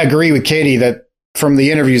 I agree with Katie that from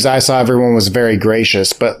the interviews I saw, everyone was very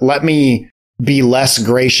gracious, but let me be less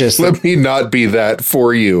gracious. Let me not be that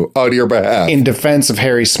for you on your behalf. In defense of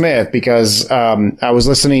Harry Smith, because I was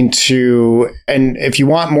listening to, and if you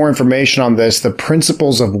want more information on this, the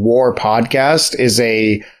Principles of War podcast is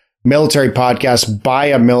a military podcast by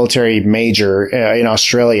a military major in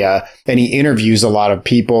Australia, and he interviews a lot of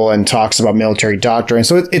people and talks about military doctrine.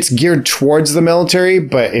 So it's geared towards the military,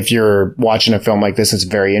 but if you're watching a film like this, it's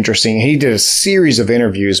very interesting. He did a series of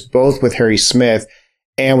interviews, both with Harry Smith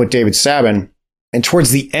and with David Sabin. And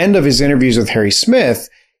towards the end of his interviews with Harry Smith,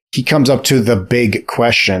 he comes up to the big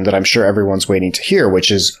question that I'm sure everyone's waiting to hear,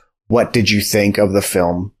 which is, what did you think of the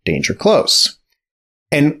film Danger Close?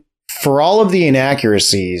 And for all of the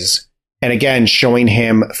inaccuracies, and again, showing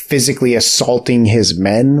him physically assaulting his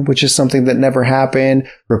men, which is something that never happened,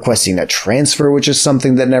 requesting a transfer, which is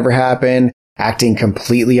something that never happened, acting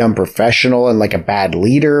completely unprofessional and like a bad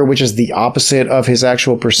leader, which is the opposite of his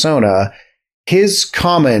actual persona, his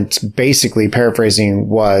comment, basically paraphrasing,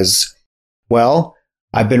 was, well,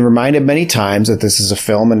 I've been reminded many times that this is a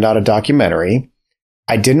film and not a documentary.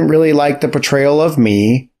 I didn't really like the portrayal of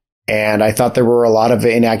me, and I thought there were a lot of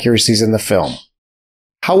inaccuracies in the film.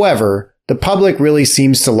 However, the public really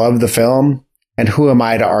seems to love the film, and who am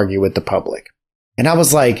I to argue with the public? And I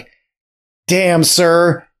was like, damn,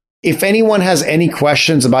 sir, if anyone has any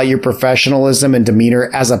questions about your professionalism and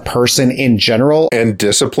demeanor as a person in general, and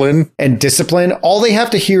discipline, all they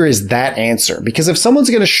have to hear is that answer. Because if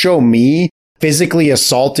someone's going to show me physically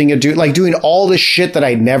assaulting a dude, like doing all this shit that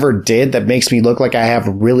I never did that makes me look like I have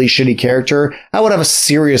really shitty character, I would have a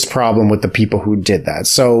serious problem with the people who did that.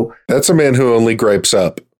 So that's a man who only gripes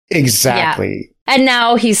up. Exactly. Yeah. And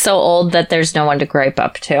now he's so old that there's no one to gripe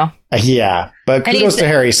up to. Yeah. But kudos to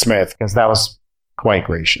Harry Smith, because that was quite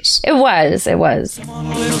gracious. It was. Come on,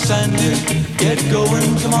 little Sandy, get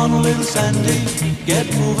going. Come on, little Sandy, get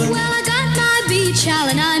moving. Well, I got my beach towel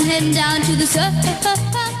and I'm heading down to the surf.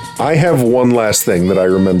 I have one last thing that I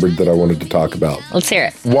remembered that I wanted to talk about. Let's hear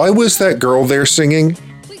it. Why was that girl there singing?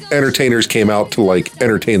 Entertainers came out to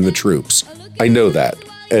entertain the troops. I know that.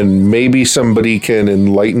 And maybe somebody can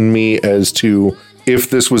enlighten me as to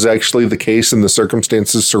if this was actually the case in the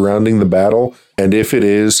circumstances surrounding the battle. And if it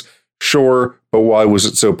is, sure, but why was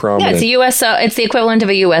it so prominent? Yeah, it's a USO. It's the equivalent of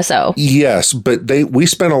a USO. Yes, but we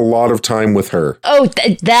spent a lot of time with her. Oh,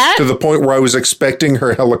 that? To the point where I was expecting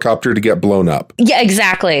her helicopter to get blown up. Yeah,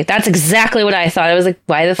 exactly. That's exactly what I thought. I was like,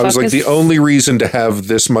 why the fuck I was like, the only reason to have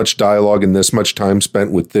this much dialogue and this much time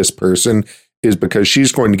spent with this person is because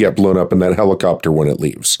she's going to get blown up in that helicopter when it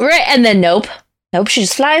leaves. Right, and then nope, she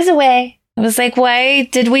just flies away. I was like, why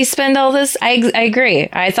did we spend all this? I agree.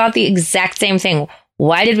 I thought the exact same thing.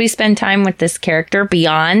 Why did we spend time with this character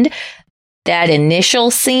beyond that initial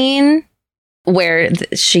scene where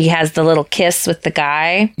she has the little kiss with the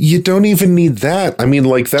guy? You don't even need that. I mean,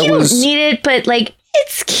 like, that was... You don't need it, but, like,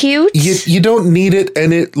 it's cute. You don't need it,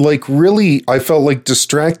 and it, like, really, I felt, like,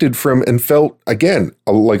 distracted from, and felt, again,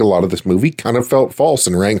 like a lot of this movie, kind of felt false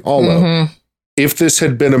and rang hollow. Mm-hmm. If this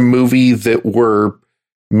had been a movie that were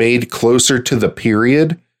made closer to the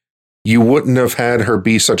period, you wouldn't have had her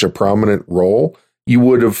be such a prominent role. You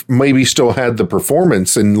would have maybe still had the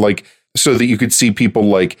performance, and, like, so that you could see people,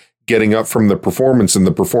 like, getting up from the performance and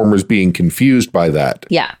the performers being confused by that.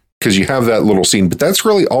 Yeah. Because you have that little scene, but that's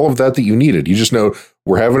really all of that you needed. You just know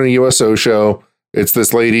we're having a USO show. It's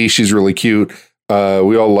this lady. She's really cute. We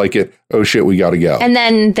all like it. Oh shit, we got to go. And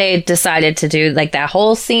then they decided to do like that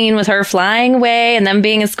whole scene with her flying away and them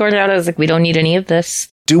being escorted out. I was like, we don't need any of this.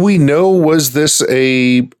 Do we know, was this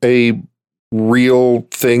a real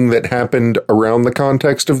thing that happened around the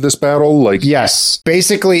context of this battle? Like, yes,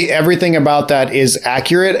 basically everything about that is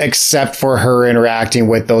accurate except for her interacting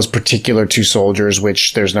with those particular two soldiers,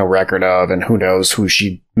 which there's no record of, and who knows who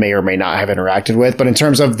she may or may not have interacted with. But in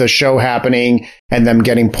terms of the show happening and them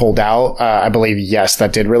getting pulled out, I believe, yes,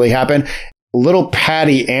 that did really happen. Little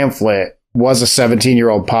Patty Amphlett was a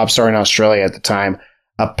 17-year-old pop star in Australia at the time.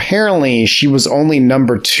 Apparently, she was only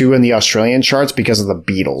number 2 in the Australian charts because of the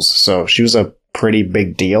Beatles. So she was a pretty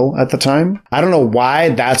big deal at the time. I don't know why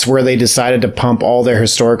that's where they decided to pump all their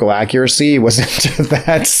historical accuracy was into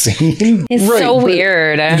that scene. It's right, so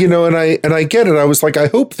weird. You know, and I get it. I was like, I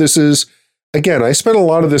hope this is, again, I spent a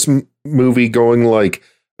lot of this movie going like,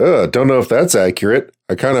 don't know if that's accurate.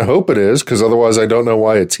 I kind of hope it is, because otherwise I don't know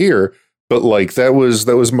why it's here. But like, that was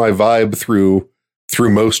my vibe through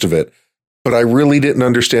most of it. But I really didn't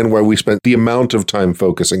understand why we spent the amount of time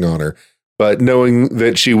focusing on her. But knowing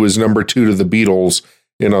that she was number 2 to the Beatles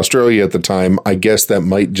in Australia at the time, I guess that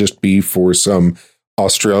might just be for some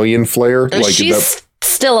Australian flair. Like, she's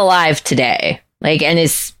still alive today, like, and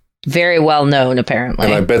is very well known, apparently.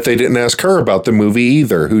 And I bet they didn't ask her about the movie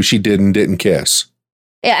either, who she did and didn't kiss.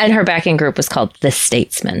 Yeah, and her backing group was called The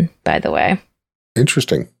Statesman, by the way.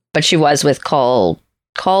 Interesting. But she was with Cole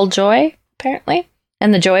Joy, apparently,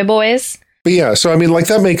 and the Joy Boys. But yeah, so I mean, like,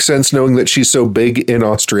 that makes sense knowing that she's so big in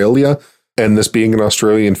Australia, and this being an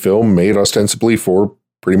Australian film made ostensibly for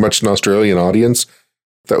pretty much an Australian audience.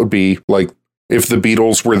 That would be like if the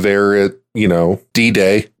Beatles were there at, you know,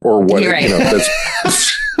 D-Day or what. You're right. You know,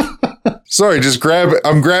 that's, sorry,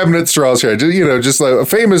 I'm grabbing at straws here. Just like a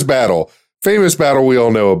famous battle we all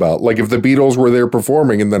know about. Like if the Beatles were there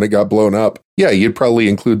performing and then it got blown up, yeah, you'd probably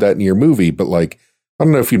include that in your movie. But like, I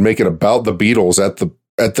don't know if you'd make it about the Beatles at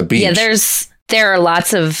the beach. Yeah, there are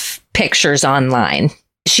lots of pictures online.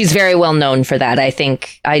 She's very well known for that. I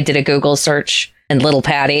think I did a Google search, and Little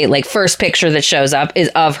Patty, like, first picture that shows up is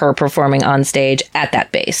of her performing on stage at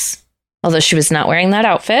that base. Although she was not wearing that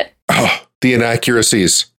outfit. Oh, the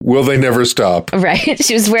inaccuracies. Will they never stop? Right.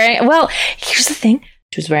 She was wearing, well, here's the thing.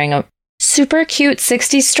 She was wearing a super cute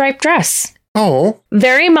 60s striped dress. Oh.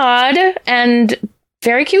 Very mod and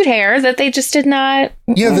very cute hair that they just did not.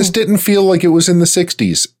 Yeah, this didn't feel like it was in the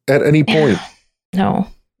 60s at any point. No,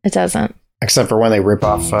 it doesn't. Except for when they rip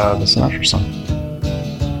off the Sinatra song.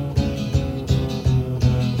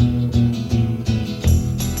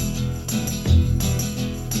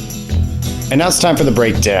 And now it's time for the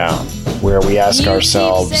breakdown, where we ask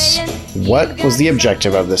ourselves, what was the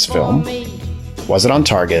objective of this film? Was it on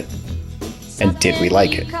target? And did we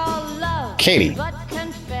like it? Katie.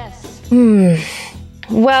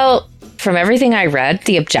 Well, from everything I read,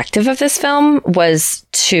 the objective of this film was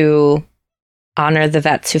to honor the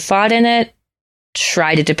vets who fought in it,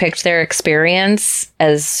 try to depict their experience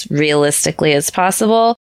as realistically as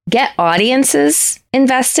possible, get audiences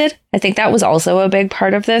invested. I think that was also a big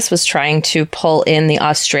part of this, was trying to pull in the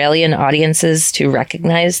Australian audiences to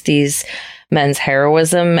recognize these men's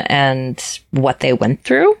heroism and what they went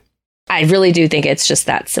through. I really do think it's just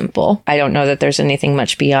that simple. I don't know that there's anything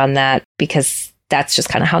much beyond that, because that's just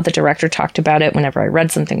kind of how the director talked about it whenever I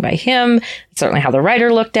read something by him. It's certainly how the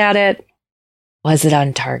writer looked at it. Was it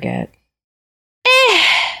on target?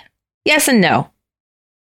 Yes and no.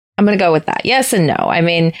 I'm going to go with that. Yes and no. I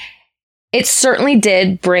mean, it certainly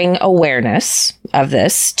did bring awareness of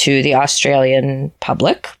this to the Australian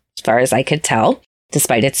public, as far as I could tell,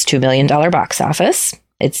 despite its $2 million box office.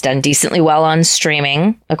 It's done decently well on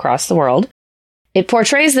streaming across the world. It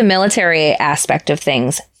portrays the military aspect of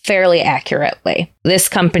things fairly accurately. This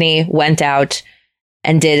company went out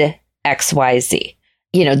and did XYZ.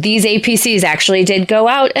 You know, these APCs actually did go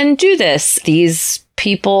out and do this. These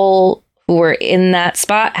people who were in that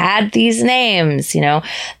spot had these names. You know,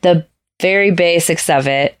 the very basics of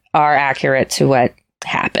it are accurate to what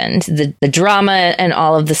happened. The drama and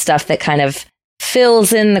all of the stuff that kind of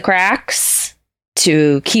fills in the cracks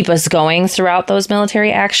to keep us going throughout those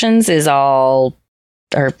military actions is all,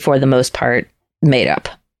 or for the most part, made up.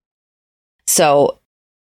 So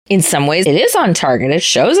in some ways, it is on target. It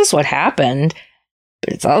shows us what happened,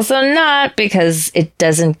 but it's also not, because it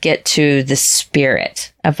doesn't get to the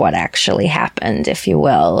spirit of what actually happened, if you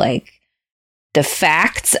will. Like, the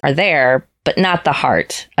facts are there, but not the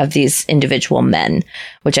heart of these individual men,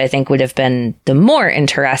 which I think would have been the more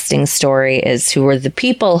interesting story, is who were the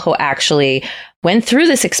people who actually went through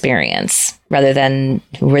this experience, rather than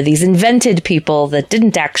who were these invented people that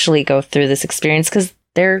didn't actually go through this experience, because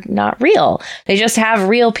they're not real. They just have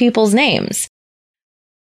real people's names.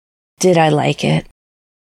 Did I like it?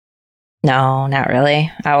 No, not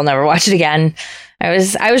really. I will never watch it again. I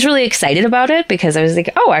was really excited about it, because I was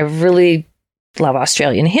like, oh, I really love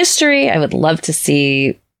Australian history. I would love to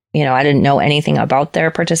see, you know, I didn't know anything about their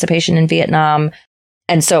participation in Vietnam.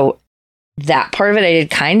 And so that part of it I did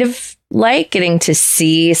kind of like, getting to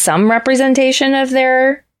see some representation of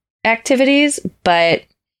their activities, but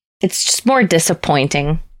it's just more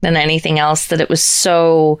disappointing than anything else that it was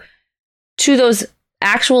so, to those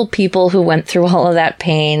actual people who went through all of that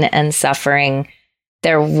pain and suffering,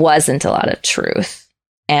 there wasn't a lot of truth.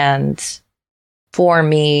 And for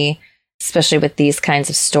me, especially with these kinds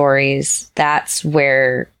of stories, that's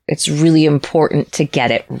where it's really important to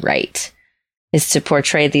get it right, is to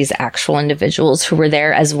portray these actual individuals who were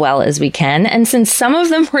there as well as we can. And since some of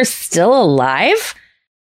them were still alive,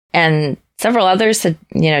 and several others had,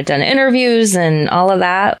 you know, done interviews and all of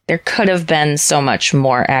that, there could have been so much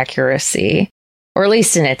more accuracy, or at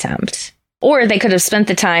least an attempt. Or they could have spent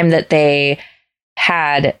the time that they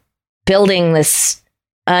had building this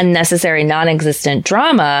unnecessary, non-existent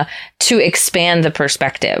drama to expand the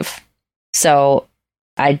perspective. So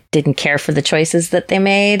I didn't care for the choices that they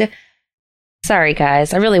made. Sorry,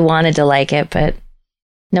 guys. I really wanted to like it, but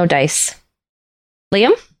no dice.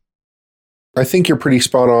 Liam? I think you're pretty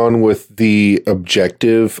spot on with the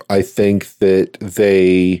objective. I think that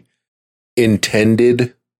they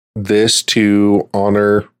intended this to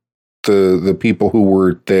honor the people who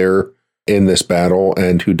were there in this battle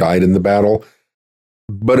and who died in the battle.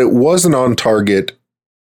 But it wasn't on target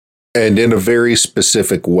and in a very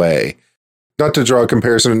specific way. Not to draw a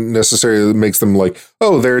comparison necessarily that makes them like,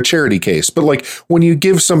 oh, they're a charity case. But like, when you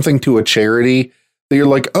give something to a charity, you're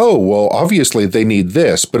like, oh, well, obviously they need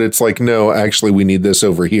this. But it's like, no, actually, we need this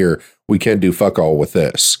over here. We can't do fuck all with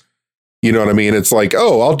this. You know what I mean? It's like,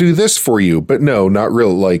 oh, I'll do this for you. But no, not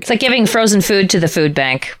real. Like, it's like giving frozen food to the food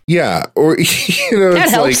bank. Yeah. Or, you know,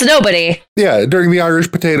 that helps like, nobody. Yeah. During the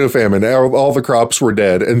Irish potato famine, all the crops were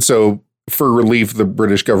dead. And so for relief, the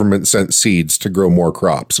British government sent seeds to grow more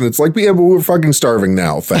crops. And it's like, yeah, but we're fucking starving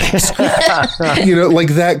now. Thanks. You know, like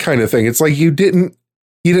that kind of thing. It's like, you didn't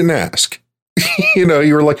ask. You know,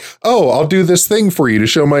 you were like, oh, I'll do this thing for you to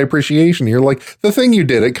show my appreciation. You're like, the thing you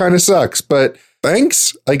did, it kind of sucks, but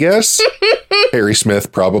thanks, I guess. Harry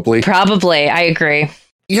Smith, probably. Probably, I agree.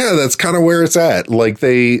 Yeah, that's kind of where it's at. Like,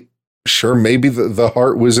 they, sure, maybe the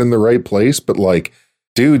heart was in the right place, but like,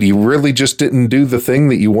 dude, you really just didn't do the thing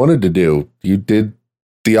that you wanted to do. You did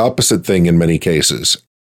the opposite thing in many cases.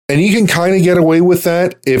 And you can kind of get away with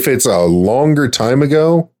that if it's a longer time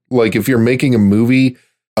ago. Like, if you're making a movie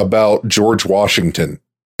about George Washington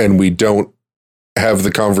and we don't have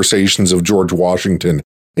the conversations of George Washington,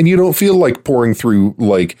 and you don't feel like pouring through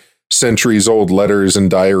like centuries old letters and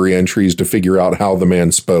diary entries to figure out how the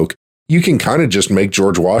man spoke, you can kind of just make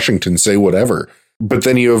George Washington say whatever. But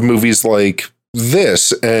then you have movies like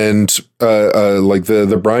this and like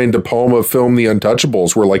the Brian De Palma film The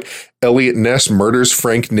Untouchables, where like Elliot Ness murders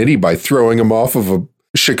Frank Nitti by throwing him off of a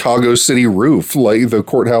Chicago City roof, like the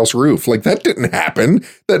courthouse roof. Like, that didn't happen.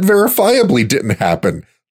 That verifiably didn't happen.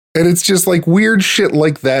 And it's just like weird shit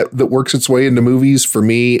like that works its way into movies, for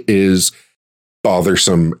me, is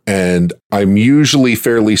bothersome. And I'm usually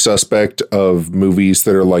fairly suspect of movies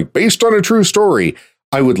that are like based on a true story.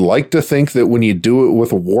 I would like to think that when you do it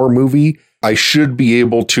with a war movie, I should be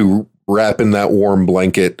able to wrap in that warm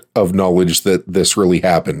blanket of knowledge that this really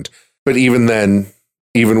happened. But even then,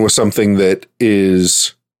 even with something that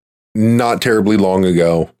is not terribly long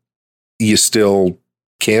ago, you still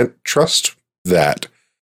can't trust that.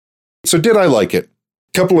 So did I like it?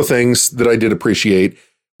 A couple of things that I did appreciate.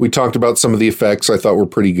 We talked about some of the effects I thought were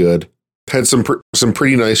pretty good. Had some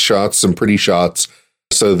pretty nice shots, some pretty shots.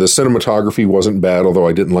 So the cinematography wasn't bad, although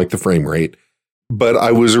I didn't like the frame rate. But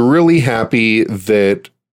I was really happy that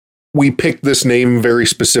we picked this name very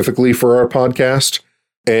specifically for our podcast.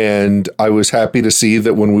 And I was happy to see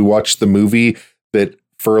that when we watched the movie, that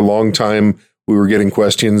for a long time we were getting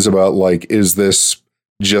questions about, like, is this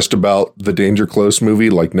just about the Danger Close movie?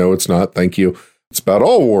 Like, no, it's not. Thank you. It's about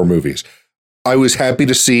all war movies. I was happy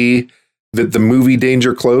to see that the movie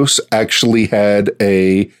Danger Close actually had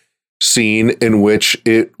a scene in which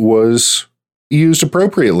it was used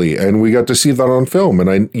appropriately, and we got to see that on film.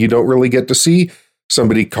 And you don't really get to see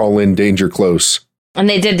somebody call in Danger Close. And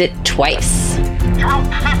they did it twice. Drop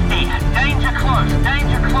 50. Danger close.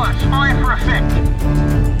 Fire for effect.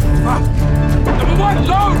 Number 1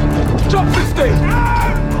 zone. Drop 50.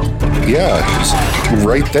 Yeah,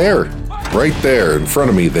 right there in front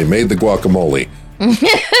of me. They made the guacamole.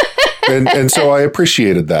 and so I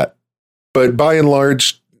appreciated that. But by and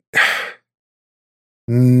large,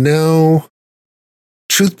 no.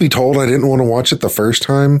 Truth be told, I didn't want to watch it the first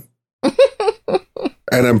time.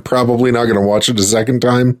 And I'm probably not going to watch it a second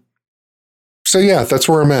time. So yeah, that's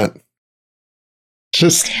where I'm at.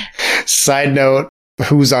 Just side note,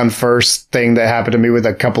 who's on first thing that happened to me with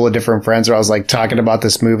a couple of different friends where I was like talking about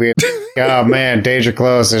this movie. Oh man, Danger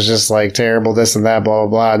Close is just like terrible, this and that, blah, blah,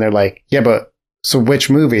 blah. And they're like, yeah, but so which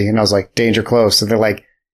movie? And I was like, Danger Close. And they're like,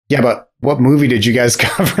 yeah, but what movie did you guys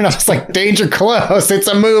cover? And I was like, Danger Close. It's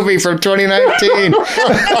a movie from 2019.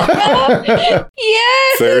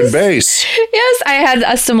 Yes. Third base. Yes, I had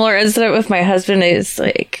a similar incident with my husband. And I was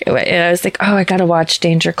like, oh, I got to watch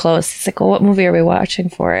Danger Close. He's like, well, what movie are we watching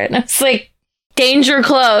for it? And I was like, Danger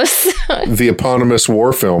Close. The eponymous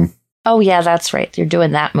war film. Oh, yeah, that's right. You're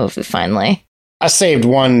doing that movie finally. I saved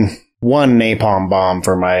one napalm bomb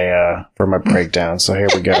for my breakdown. So here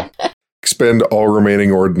we go. Expend all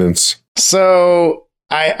remaining ordnance. So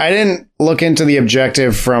I didn't look into the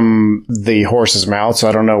objective from the horse's mouth, so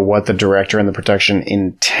I don't know what the director and the production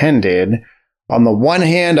intended. On the one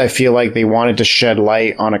hand, I feel like they wanted to shed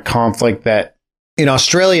light on a conflict that in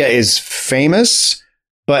Australia is famous,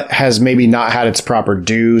 but has maybe not had its proper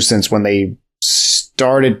due since when they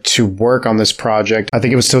started to work on this project. I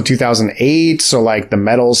think it was still 2008, so like the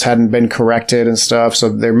medals hadn't been corrected and stuff. So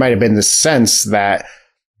there might have been this sense that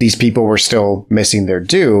these people were still missing their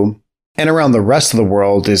due. And around the rest of the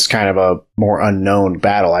world is kind of a more unknown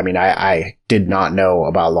battle. I mean, I did not know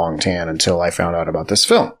about Long Tan until I found out about this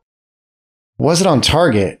film. Was it on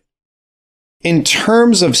target? In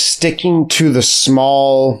terms of sticking to the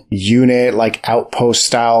small unit, like outpost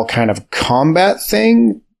style kind of combat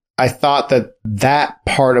thing, I thought that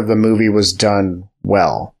part of the movie was done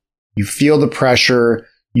well. You feel the pressure,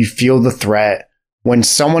 you feel the threat. When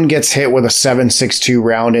someone gets hit with a 7.62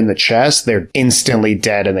 round in the chest, they're instantly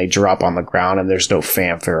dead and they drop on the ground and there's no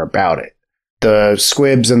fanfare about it. The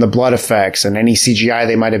squibs and the blood effects and any CGI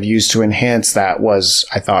they might have used to enhance that was,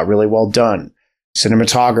 I thought, really well done.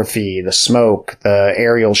 Cinematography, the smoke, the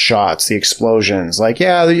aerial shots, the explosions. Like,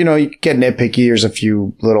 yeah, you know, you get nitpicky. There's a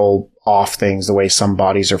few little off things, the way some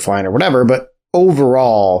bodies are flying or whatever. But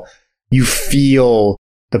overall, you feel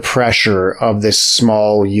the pressure of this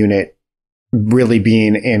small unit really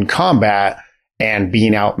being in combat and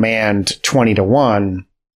being outmanned 20-1.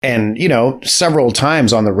 And, you know, several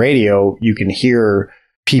times on the radio, you can hear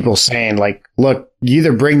people saying like, look, you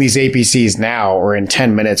either bring these APCs now or in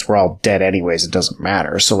 10 minutes, we're all dead anyways. It doesn't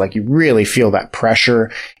matter. So like you really feel that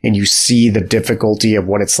pressure and you see the difficulty of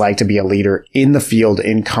what it's like to be a leader in the field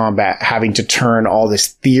in combat, having to turn all this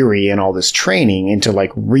theory and all this training into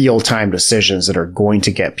like real time decisions that are going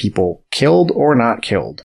to get people killed or not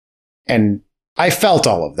killed. And I felt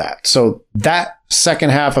all of that. So that second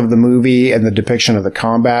half of the movie and the depiction of the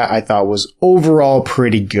combat, I thought was overall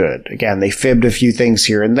pretty good. Again, they fibbed a few things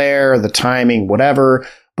here and there, the timing, whatever.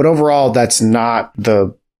 But overall, that's not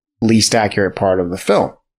the least accurate part of the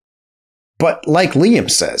film. But like Liam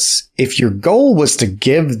says, if your goal was to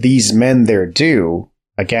give these men their due,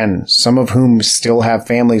 again, some of whom still have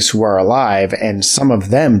families who are alive, and some of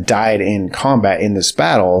them died in combat in this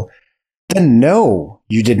battle, then no,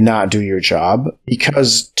 you did not do your job,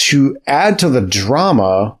 because to add to the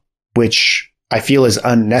drama, which I feel is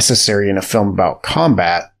unnecessary in a film about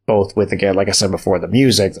combat, both with, again, like I said before, the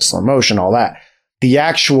music, the slow motion, all that, the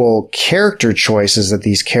actual character choices that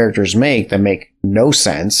these characters make that make no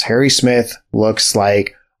sense. Harry Smith looks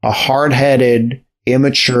like a hard-headed,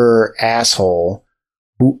 immature asshole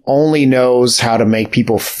who only knows how to make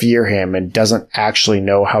people fear him and doesn't actually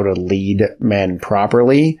know how to lead men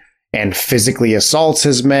properly, and physically assaults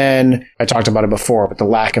his men. I talked about it before, but the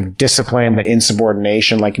lack of discipline, the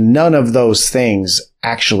insubordination, like none of those things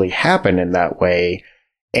actually happen in that way.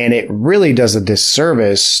 And it really does a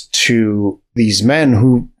disservice to these men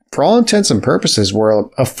who, for all intents and purposes, were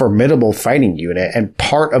a formidable fighting unit. And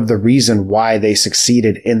part of the reason why they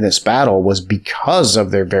succeeded in this battle was because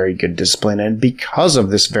of their very good discipline and because of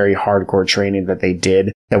this very hardcore training that they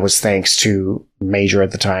did that was thanks to Major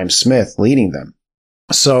at the time, Smith, leading them.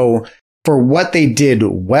 So for what they did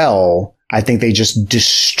well, I think they just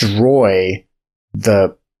destroy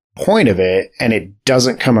the point of it and it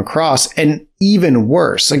doesn't come across. And even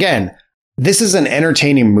worse, again, this is an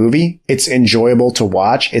entertaining movie. It's enjoyable to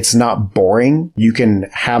watch. It's not boring. You can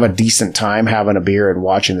have a decent time having a beer and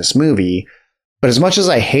watching this movie. But as much as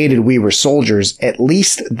I hated We Were Soldiers, at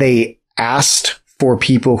least they asked for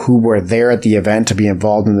people who were there at the event to be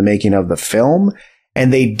involved in the making of the film.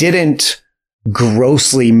 And they didn't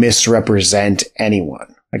grossly misrepresent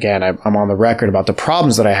anyone. Again, I'm on the record about the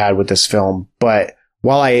problems that I had with this film. But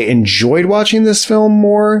while I enjoyed watching this film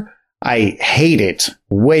more, I hate it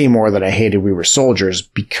way more than I hated We Were Soldiers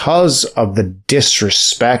because of the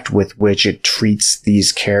disrespect with which it treats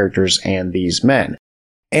these characters and these men.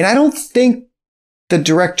 And I don't think the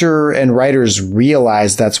director and writers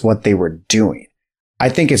realized that's what they were doing. I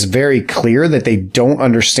think it's very clear that they don't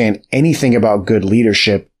understand anything about good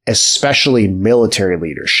leadership, especially military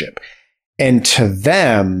leadership. And to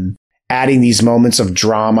them, adding these moments of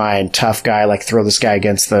drama and tough guy, like throw this guy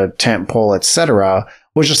against the tent pole, etc.,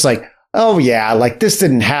 was just like, oh yeah, like this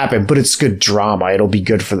didn't happen, but it's good drama. It'll be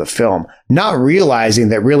good for the film. Not realizing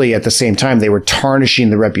that really at the same time, they were tarnishing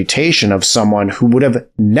the reputation of someone who would have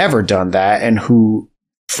never done that and who,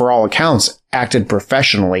 for all accounts, acted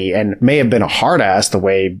professionally and may have been a hard ass the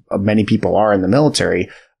way many people are in the military,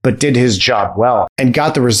 but did his job well and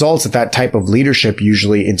got the results that that type of leadership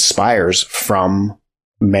usually inspires from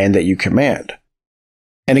men that you command.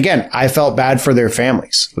 And again, I felt bad for their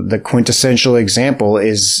families. The quintessential example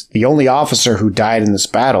is the only officer who died in this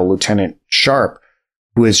battle, Lieutenant Sharp,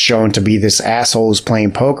 who is shown to be this asshole who's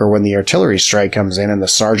playing poker when the artillery strike comes in and the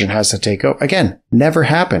sergeant has to take over. Again, never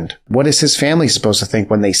happened. What is his family supposed to think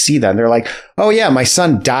when they see that? And they're like, oh yeah, my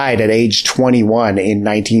son died at age 21 in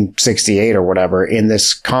 1968 or whatever in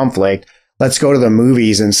this conflict. Let's go to the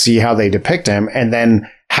movies and see how they depict him. And then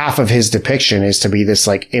half of his depiction is to be this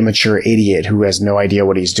like immature idiot who has no idea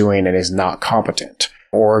what he's doing and is not competent,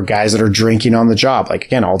 or guys that are drinking on the job. Like,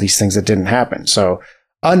 again, all these things that didn't happen. So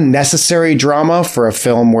unnecessary drama for a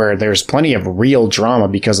film where there's plenty of real drama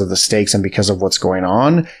because of the stakes and because of what's going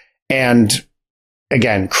on. And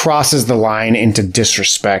again, crosses the line into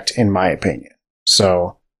disrespect, in my opinion.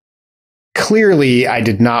 So clearly I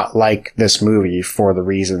did not like this movie for the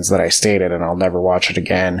reasons that I stated, and I'll never watch it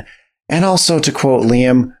again. And also, to quote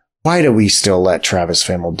Liam, why do we still let Travis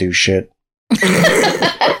Fimmel do shit?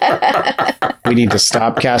 We need to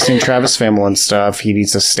stop casting Travis Fimmel and stuff. He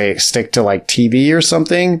needs to stick to like TV or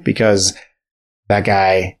something, because that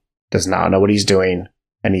guy does not know what he's doing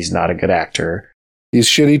and he's not a good actor. He's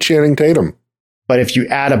shitty Channing Tatum. But if you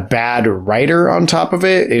add a bad writer on top of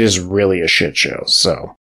it, it is really a shit show.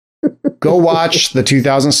 So go watch the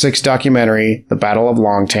 2006 documentary, The Battle of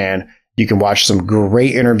Longtan. You can watch some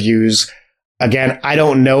great interviews. Again, I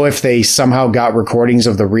don't know if they somehow got recordings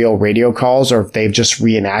of the real radio calls or if they've just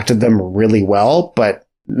reenacted them really well, but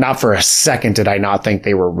not for a second did I not think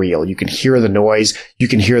they were real. You can hear the noise. You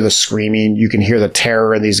can hear the screaming. You can hear the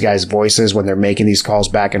terror in these guys' voices when they're making these calls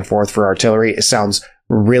back and forth for artillery. It sounds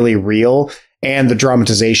really real. And the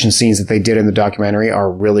dramatization scenes that they did in the documentary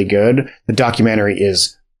are really good. The documentary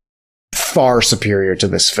is far superior to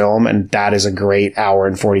this film, and that is a great hour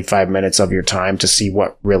and 45 minutes of your time to see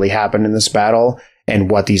what really happened in this battle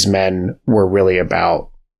and what these men were really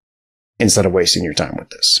about, instead of wasting your time with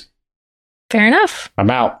this. Fair enough.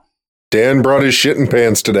 I'm out. Dan brought his shit in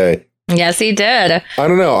pants today. Yes, he did. I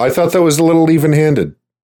don't know. I thought that was a little even-handed.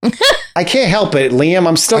 I can't help it, Liam.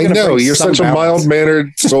 I'm still going to. I know, you're such a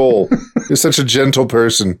mild-mannered soul. You're such a gentle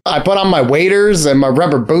person. I put on my waders and my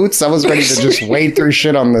rubber boots. I was ready to just wade through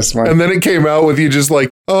shit on this one. And then it came out with you just like,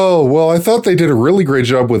 oh, well, I thought they did a really great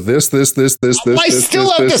job with this. I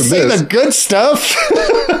still have to say the good stuff.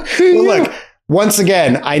 Look, once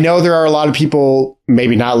again, I know there are a lot of people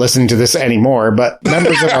maybe not listening to this anymore, but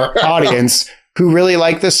members of our audience who really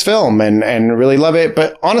like this film and really love it.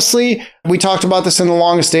 But honestly, we talked about this in The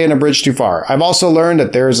Longest Day in A Bridge Too Far. I've also learned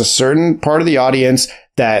that there is a certain part of the audience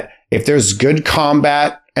that if there's good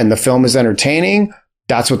combat and the film is entertaining,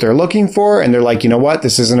 that's what they're looking for. And they're like, you know what?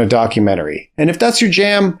 This isn't a documentary. And if that's your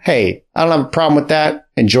jam, hey, I don't have a problem with that.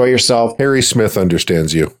 Enjoy yourself. Harry Smith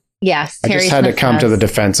understands you. Yes. I just had to come to the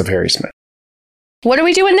defense of Harry Smith. What are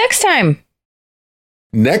we doing next time?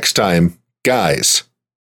 Next time, guys,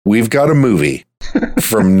 we've got a movie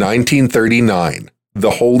from 1939 the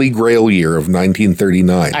holy grail year of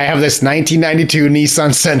 1939. I have this 1992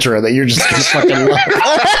 Nissan Sentra that you're just going to fucking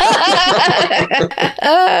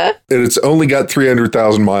love. And it's only got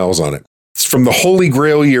 300,000 miles on it. It's from the holy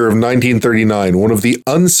grail year of 1939, one of the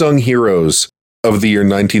unsung heroes of the year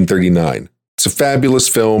 1939. It's a fabulous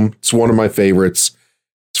film. It's one of my favorites.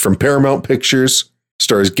 It's from Paramount Pictures.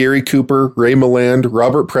 Stars Gary Cooper, Ray Milland,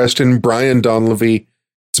 Robert Preston, Brian Donlevy.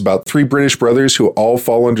 It's about 3 British brothers who all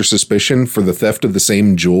fall under suspicion for the theft of the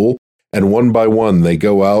same jewel. And one by one, they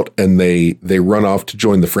go out and they run off to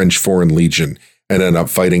join the French Foreign Legion and end up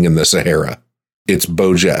fighting in the Sahara. It's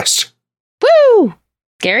Beau Geste. Woo!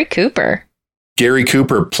 Gary Cooper. Gary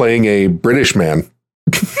Cooper playing a British man.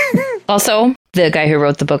 Also, the guy who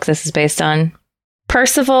wrote the book this is based on,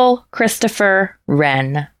 Percival Christopher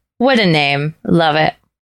Wren. What a name. Love it.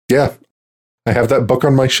 Yeah, I have that book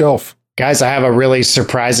on my shelf. Guys, I have a really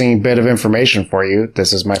surprising bit of information for you.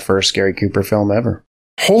 This is my first Gary Cooper film ever.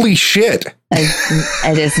 Holy shit.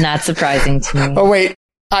 It is not surprising to me. Oh, wait.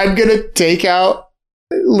 I'm going to take out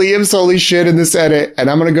Liam's holy shit in this edit, and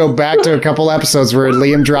I'm going to go back to a couple episodes where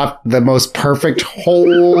Liam dropped the most perfect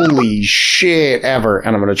holy shit ever,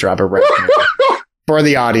 and I'm going to drop it right here for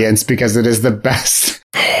the audience because it is the best.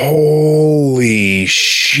 Holy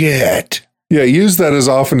shit. Yeah, use that as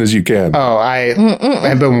often as you can. Oh,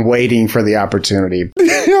 I've been waiting for the opportunity.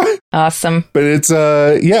 Awesome. But it's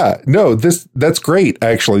that's great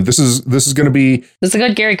actually. This is going to be a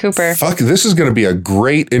good Gary Cooper. This is going to be a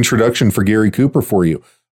great introduction for Gary Cooper for you.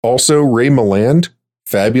 Also Ray Milland,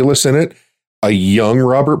 fabulous in it. A young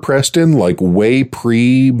Robert Preston, like way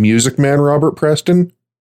pre Music Man Robert Preston,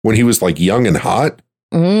 when he was like young and hot.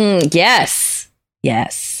 Yes.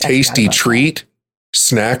 Tasty treat.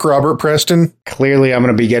 Snack Robert Preston. Clearly, I'm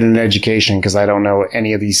going to be getting an education because I don't know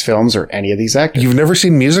any of these films or any of these actors. You've never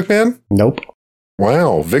seen Music Man? Nope.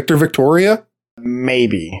 Wow. Victor Victoria?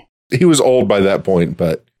 Maybe. He was old by that point,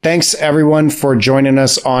 but... Thanks, everyone, for joining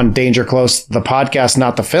us on Danger Close, the podcast,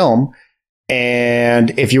 not the film.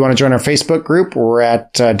 And if you want to join our Facebook group, we're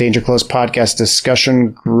at Danger Close Podcast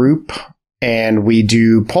Discussion Group. And we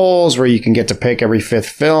do polls where you can get to pick every 5th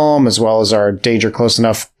film, as well as our Danger Close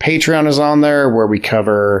Enough Patreon is on there, where we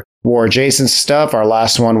cover war adjacent stuff. Our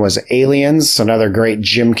last one was Aliens, another great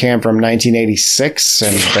gym camp from 1986.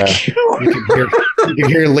 And you can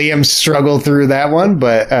hear Liam struggle through that one,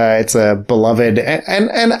 but it's a beloved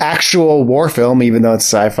and actual war film, even though it's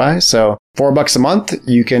sci-fi. So $4 a month,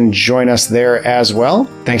 you can join us there as well.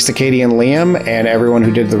 Thanks to Katie and Liam and everyone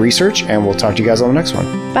who did the research, and we'll talk to you guys on the next one.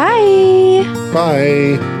 Bye.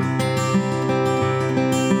 Bye.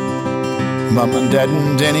 Mum and Dad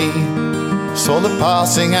and Denny saw the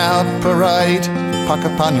passing out parade,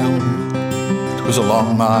 Puckapunyal. It was a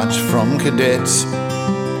long march from cadets,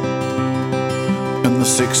 and the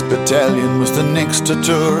 6th Battalion was the next to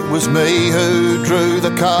tour. It was me who drew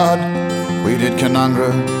the card. We did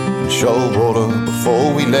Canungra and Shoalwater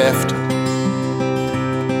before we left,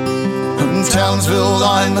 and Townsville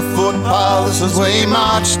lined the footpaths as we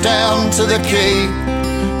marched down to the quay.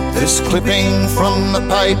 This clipping from the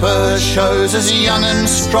paper shows us young and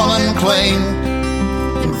strong and clean.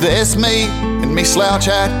 And there's me in me slouch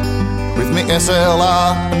hat with me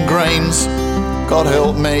SLR and greens. God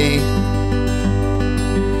help me,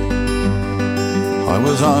 I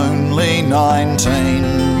was only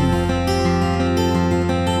 19.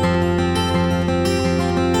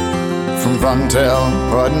 From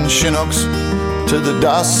Vungtau, riding Chinooks to the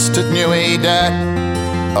dust at Newey Dak,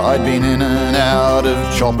 I'd been in and out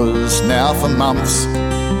of choppers now for months,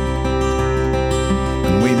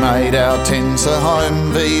 and we made our tents a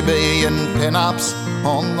home, VB and pin-ups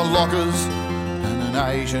on the lockers, and an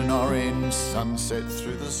Asian orange sunset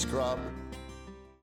through the scrub.